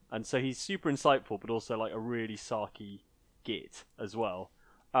knowledge. And so he's super insightful, but also like a really sarky git as well.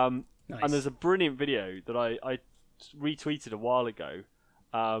 Nice. And there's a brilliant video that I retweeted a while ago,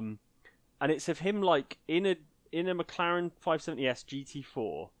 and it's of him like in a McLaren 570S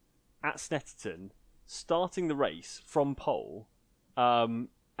GT4 at Snetterton, starting the race from pole, and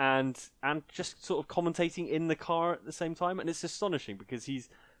just sort of commentating in the car at the same time. And it's astonishing because he's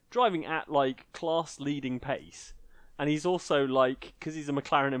driving at like class leading pace, and he's also like, because he's a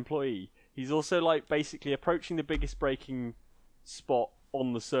McLaren employee, he's also like basically approaching the biggest braking spot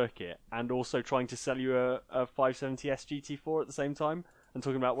on the circuit and also trying to sell you a 570S GT4 at the same time and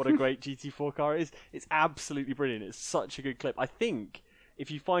talking about what a great GT4 car is. It's absolutely brilliant. It's such a good clip. I think if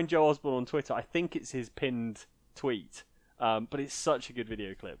you find Joe Osborne on Twitter, I think it's his pinned tweet, but it's such a good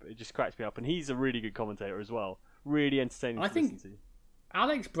video clip. It just cracks me up, and he's a really good commentator as well. Really entertaining to listen to.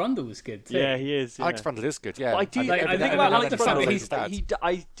 Alex Brundle was good too. Yeah, he is. Yeah. Alex Brundle is good. Yeah, But I do. I The thing think about I Alex love the fact that Brundle,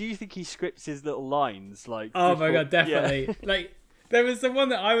 I do think he scripts his little lines. Like, Oh my god, yeah. definitely. Like there was the one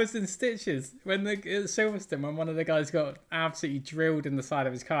that I was in stitches when at Silverstone when one of the guys got absolutely drilled in the side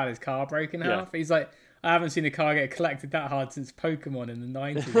of his car and his car broke in Yeah. half. He's like, I haven't seen a car get collected that hard since Pokemon in the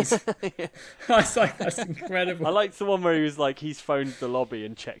 90s. I was like, that's incredible. I liked the one where he was like, he's phoned the lobby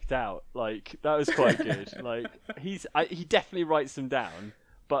and checked out. Like, that was quite good. Like, he definitely writes them down.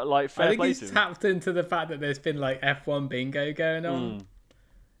 But like, fair I think play he's to him. tapped into the fact that there's been like F1 bingo going on.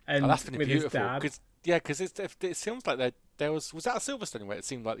 And that's been with beautiful. his dad. Because it seems like there was that at Silverstone where it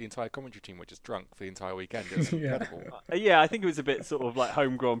seemed like the entire commentary team were just drunk for the entire weekend. It was Yeah. incredible. Yeah, I think it was a bit sort of like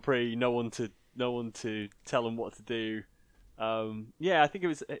home Grand Prix. No one to tell them what to do. Yeah, I think it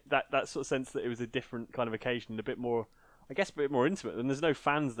was that sort of sense that it was a different kind of occasion, a bit more intimate. And there's no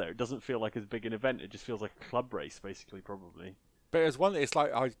fans there. It doesn't feel like as big an event. It just feels like a club race, basically, probably. But as one, it's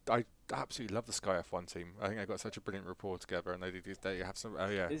like I absolutely love the Sky F1 team. I think they got such a brilliant rapport together, and they have some.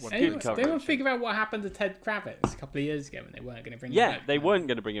 It's one good brilliant coverage. They were figure out what happened to Ted Kravitz a couple of years ago when they weren't going to bring him Yeah, back. they weren't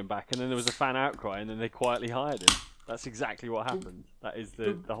going to bring him back, and then there was a fan outcry, and then they quietly hired him. That's exactly what happened. That is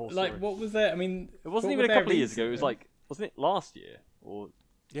the whole story. Like, what was there? I mean, It wasn't what even a were their couple of years ago. It was reasons? like, wasn't it last year? Or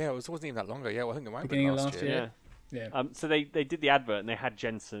Yeah, it wasn't even that long ago. Yeah, well, I think it might have Beginning been of last last year. year. yeah. Yeah. So they did the advert, and they had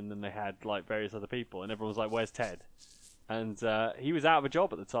Jensen, and they had like various other people, and everyone was like, "Where's Ted?" And he was out of a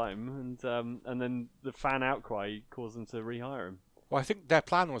job at the time, and then the fan outcry caused them to rehire him. Well, I think their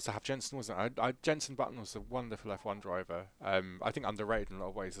plan was to have Jensen, wasn't it? Jensen Button was a wonderful F1 driver. I think underrated in a lot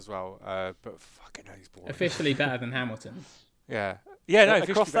of ways as well. But fucking hell, he's boring. Officially better than Hamilton. Yeah, no, Across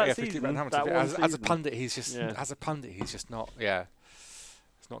officially, that officially season, better than Hamilton. that But one as a season. pundit, he's just Yeah.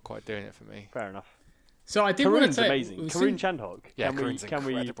 it's not quite doing it for me. Fair enough. So I did want to Karun's say, amazing. Karun Chandhok. Yeah, Can Karun's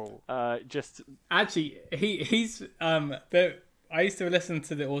we incredible. just actually he's I used to listen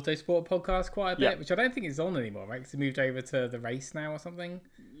to the Autosport podcast quite a bit, Yeah. which I don't think is on anymore, right? Because he moved over to the race now or something.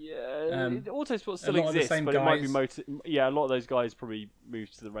 Autosport still a lot of the exists, same but it might be guys- a lot of those guys probably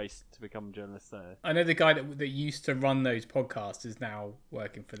moved to the race to become journalists there. I know the guy that used to run those podcasts is now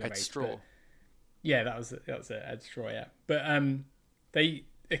working for the Ed race. Straw. But yeah, that was it, Ed Straw. Yeah, but they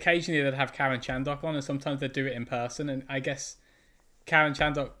occasionally they'd have Karen Chandok on, and sometimes they'd do it in person. And I guess Karen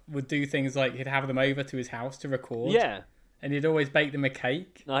Chandok would do things like he'd have them over to his house to record. Yeah, and he'd always bake them a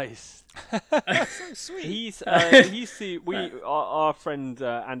cake. nice. So sweet. He used to our friend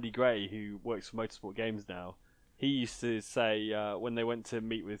Andy Gray, who works for Motorsport Games now. He used to say when they went to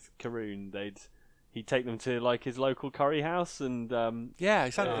meet with Karun, he'd take them to like his local curry house, and Yeah,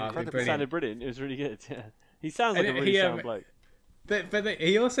 he sounded Oh, incredible. it sounded brilliant. It was really good. Yeah, he sounds like And a really he, sound bloke. But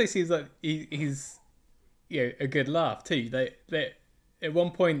he also seems like he's a good laugh too. They at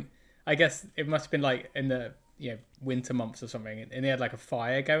one point, I guess it must have been like in the winter months or something, and they had like a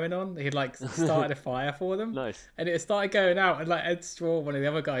fire going on. He'd like started a fire for them. Nice. And it started going out, and like Ed Straw, one of the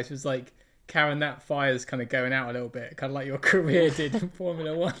other guys, was like, Karen, that fire's kind of going out a little bit, kind of like your career did in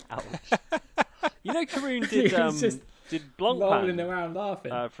Formula One. Ouch. You know, Karun He did was just did rolling Blancpain around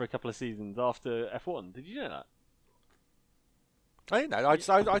laughing. for a couple of seasons after F1. Did you know that? I didn't know.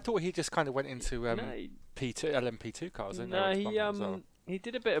 I thought he just kind of went into No, P2 LMP2 cars. I didn't know No, it was he Blancpain as well. he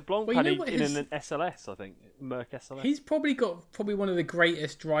did a bit of Blancpain Well, you know what in his- an SLS, I think, Merc SLS. He's probably got one of the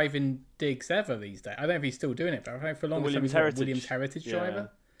greatest driving digs ever these days. I don't know if he's still doing it, but I think for a long time Williams he's a Heritage. Williams Heritage Yeah.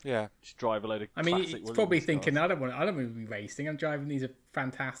 driver. Yeah. Just drive a load of. I mean, classic he's probably Williams thinking, cars. I don't want to be racing. I'm driving these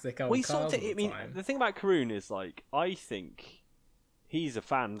fantastic old Well, he cars sort of. all I the mean, time. the thing about Karun is like, I think he's a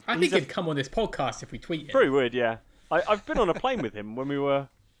fan. I he's think he'd come on this podcast if we tweet it. Probably would, yeah. I've been on a plane with him when we were.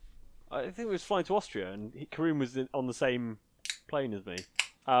 I think we was flying to Austria, and Karun was on the same plane as me.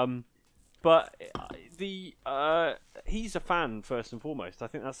 But he's a fan first and foremost. I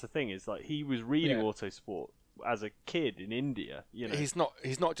think that's the thing. Is like he was reading Yeah. Autosport as a kid in India. You know, He's not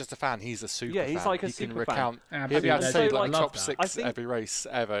just a fan. He's a super Yeah, he's fan. like a he can super fan. recount. Absolutely. He'll be able to And say so, like like, top I six I think- every race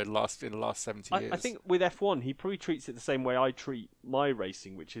ever in the last 70 years. I think with F1, he probably treats it the same way I treat my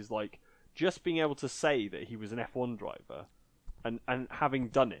racing, which is like just being able to say that he was an F1 driver, and having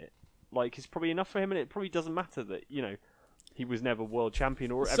done it, like, is probably enough for him. And it probably doesn't matter that he was never world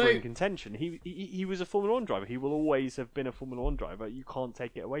champion or So- ever in contention. He was a Formula One driver. He will always have been a Formula One driver. You can't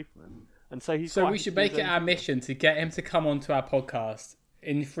take it away from him. And so he's. So quite we happy should to do make his it own our thing. mission to get him to come onto our podcast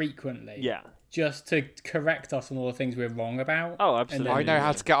infrequently. Yeah. Just to correct us on all the things we're wrong about. Oh, And absolutely. then- I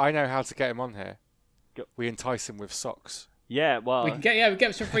know how to get him on here. Go- We entice him with socks. Yeah. Well. We can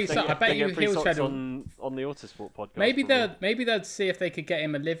get some free stuff. I bet you free he'll socks tread on the Autosport podcast. Maybe probably. they'd see if they could get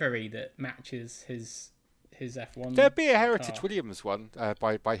him a livery that matches his F1. There'd be a Heritage car. Williams one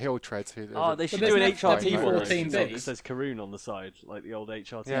by Hill Tread. Oh, they should there's do an no HRT fucking one. 14B. That says Karun on the side, like the old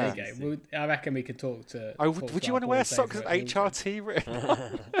HRT. Yeah. There you go. I reckon we could talk to. Would you want to wear socks with HRT written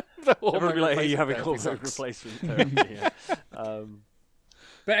on? Everyone be like, hey, you have a Hormone corporate replacement replacement therapy. Yeah.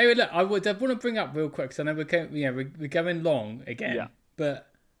 But anyway, look, I want to bring up real quick because I know we're going long again. Yeah. But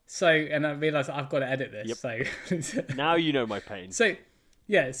and I realise I've got to edit this. So Now you know my pain. So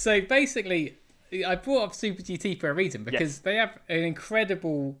basically, I brought up Super GT for a reason because they have an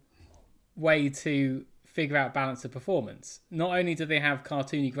incredible way to figure out balance of performance. Not only do they have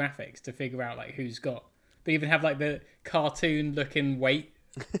cartoony graphics to figure out like who's got, they even have like the cartoon looking weight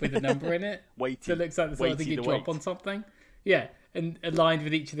with a number in it. Weighty. So it looks like the sort of thing Weighty you the drop weight. on something. Yeah, and aligned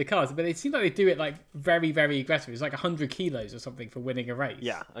with each of the cars. But it seems like they do it like very, very aggressive. It's like 100 kilos or something for winning a race.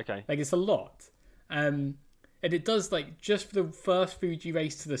 Yeah, okay. Like it's a lot. And it does like just for the first Fuji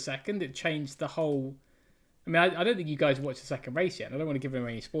race to the second, it changed the whole. I mean, I don't think you guys watched the second race yet. And I don't want to give him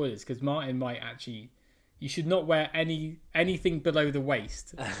any spoilers because Martin might actually. You should not wear anything below the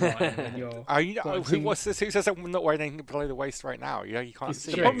waist, Martin, when you're. Who says that we're not wearing anything below the waist right now? You can't It's see.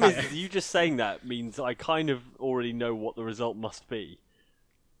 The true. problem it. is, you just saying that means I kind of already know what the result must be.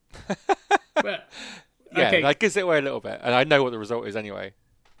 But, Yeah, okay, that gives it away a little bit, and I know what the result is anyway.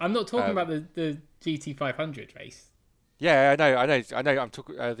 I'm not talking about the GT500 race. Yeah, I know. I'm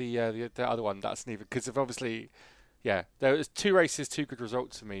talking the other one. That's neither because of obviously, yeah. There was 2 races, 2 good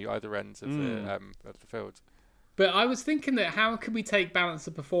results for me either ends of the field. But I was thinking that how could we take balance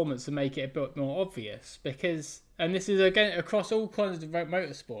of performance and make it a bit more obvious? Because, and this is again across all kinds of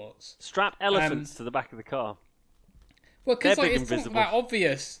motorsports. Strap elephants to the back of the car. Well, because They're like, big it's and not visible. that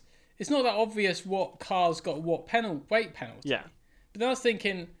obvious. It's not that obvious what cars got what weight penalty. Yeah. But then I was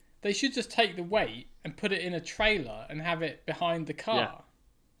thinking they should just take the weight and put it in a trailer and have it behind the car. Yeah.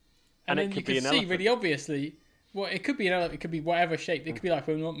 And And it then you could be can an see elephant. really obviously. Well, it could be an elephant. It could be whatever shape. It could be like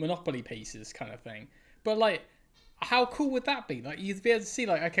Monopoly pieces kind of thing. But like, how cool would that be? Like, you'd be able to see,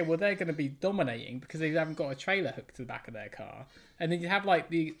 like, okay, well, they're going to be dominating because they haven't got a trailer hooked to the back of their car, and then you have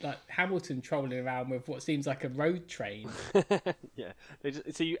like Hamilton trolling around with what seems like a road train. Yeah,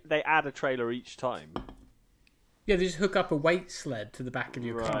 they add a trailer each time. Yeah, they just hook up a weight sled to the back of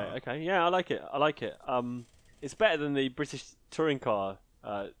your car. Right. Okay. Yeah, I like it. It's better than the British touring car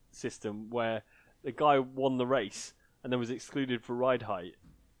system where the guy won the race and then was excluded for ride height,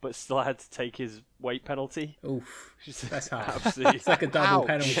 but still had to take his weight penalty. Oof, that's hard. Absolutely. It's like a double Ouch.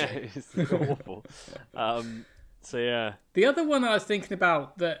 penalty. Yeah, it's awful. So yeah. The other one I was thinking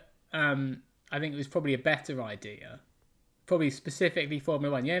about that I think was probably a better idea, probably specifically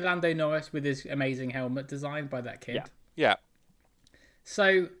Formula One. Lando Norris with his amazing helmet designed by that kid. Yeah.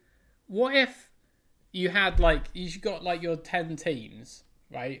 So, what if you had you've got your 10 teams,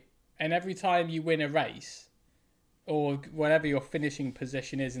 right? And every time you win a race, or whatever your finishing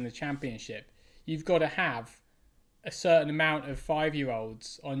position is in the championship, you've got to have a certain amount of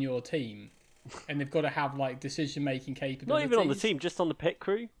 5-year-olds on your team, and they've got to have decision-making capabilities. Not even on the team, just on the pit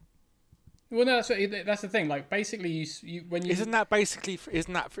crew. Well, no, that's the thing. Like, basically, isn't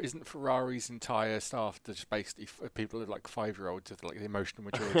Ferrari's entire staff just basically people who are like 5-year-olds with the emotional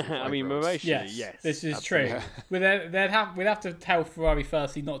maturity? Of I mean, emotionally, yes. This is absolutely. true. But we'd have to tell Ferrari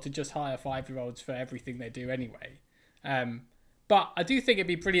firstly not to just hire 5-year-olds for everything they do anyway. But I do think it'd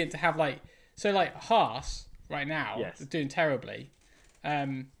be brilliant to have Haas right now is doing terribly.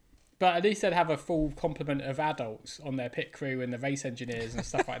 But at least they'd have a full complement of adults on their pit crew and the race engineers and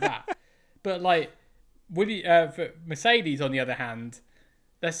stuff like that. But for Mercedes, on the other hand,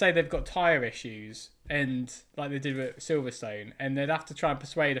 let's say they've got tyre issues, and like they did with Silverstone, and they'd have to try and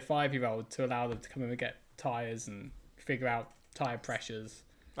persuade a 5-year-old to allow them to come in and get tyres and figure out tyre pressures.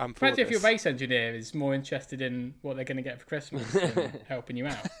 Imagine if your race engineer is more interested in what they're going to get for Christmas than helping you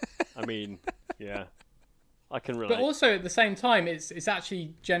out. I mean, yeah, I can relate. But also at the same time, it's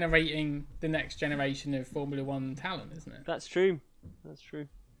actually generating the next generation of Formula One talent, isn't it? That's true. That's true.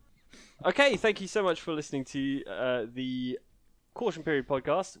 Okay, thank you so much for listening to the Caution Period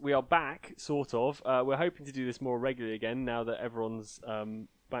podcast. We are back, sort of. We're hoping to do this more regularly again now that everyone's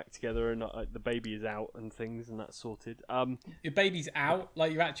back together and the baby is out and things, and that's sorted. Your baby's out?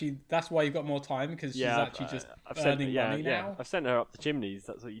 That's why you've got more time, because she's actually just earning money now? I've sent her up the chimneys.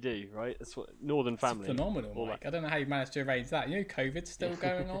 That's what you do, right? That's what Northern family. It's phenomenal, Mike. I don't know how you managed to arrange that. COVID's still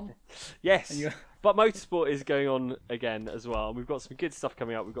going on? Yes. But motorsport is going on again as well. And we've got some good stuff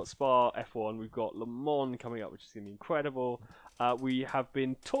coming up. We've got Spa F1. We've got Le Mans coming up, which is going to be incredible. We have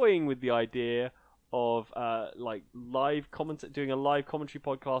been toying with the idea of doing a live commentary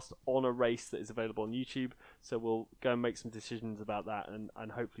podcast on a race that is available on YouTube. So we'll go and make some decisions about that,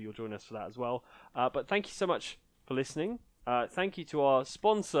 and hopefully you'll join us for that as well. But thank you so much for listening. Thank you to our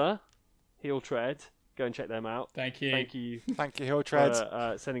sponsor, Heel Tread. Go and check them out. Thank you. Thank you, Heel Tread,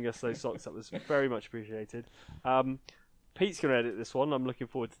 for sending us those socks. That was very much appreciated. Pete's going to edit this one. I'm looking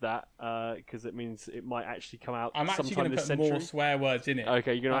forward to that because it means it might actually come out I'm actually sometime going to this put century. more swear words in it.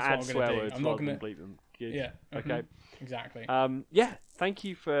 Okay, you're going to add swear words I'm not rather going than bleep them. Good. Yeah. Okay. Exactly. Thank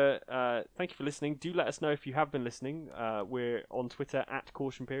you for listening. Do let us know if you have been listening. We're on Twitter at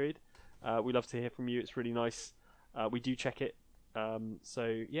Caution Period. We love to hear from you. It's really nice. We do check it.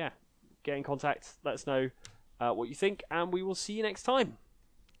 So yeah, get in contact. Let us know what you think, and we will see you next time.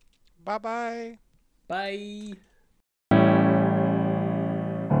 Bye-bye. Bye.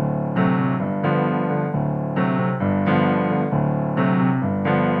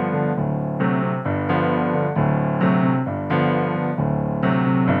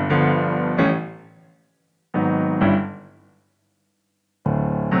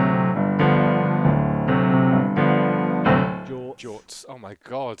 Jorts. Oh my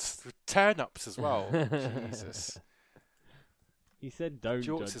God. Turn-ups as well. Jesus. He said don't.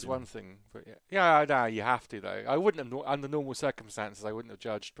 Jorts is one thing, but yeah, no, you have to though. I wouldn't have, under normal circumstances, I wouldn't have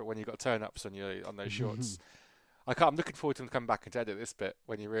judged. But when you've got turn-ups on those shorts, I'm looking forward to them coming back and to edit this bit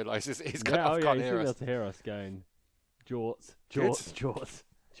when you realise he's got. He's able to hear us going, jorts.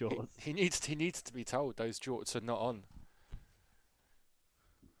 He needs to be told those jorts are not on.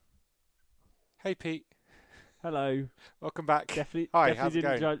 Hey Pete. Hello. Welcome back. Definitely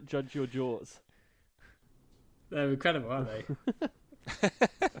didn't judge your jorts. They're incredible, aren't they?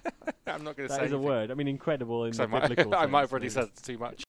 I'm not going to say that is anything. a word. I mean, incredible in the I biblical might sense, have already maybe. said too much.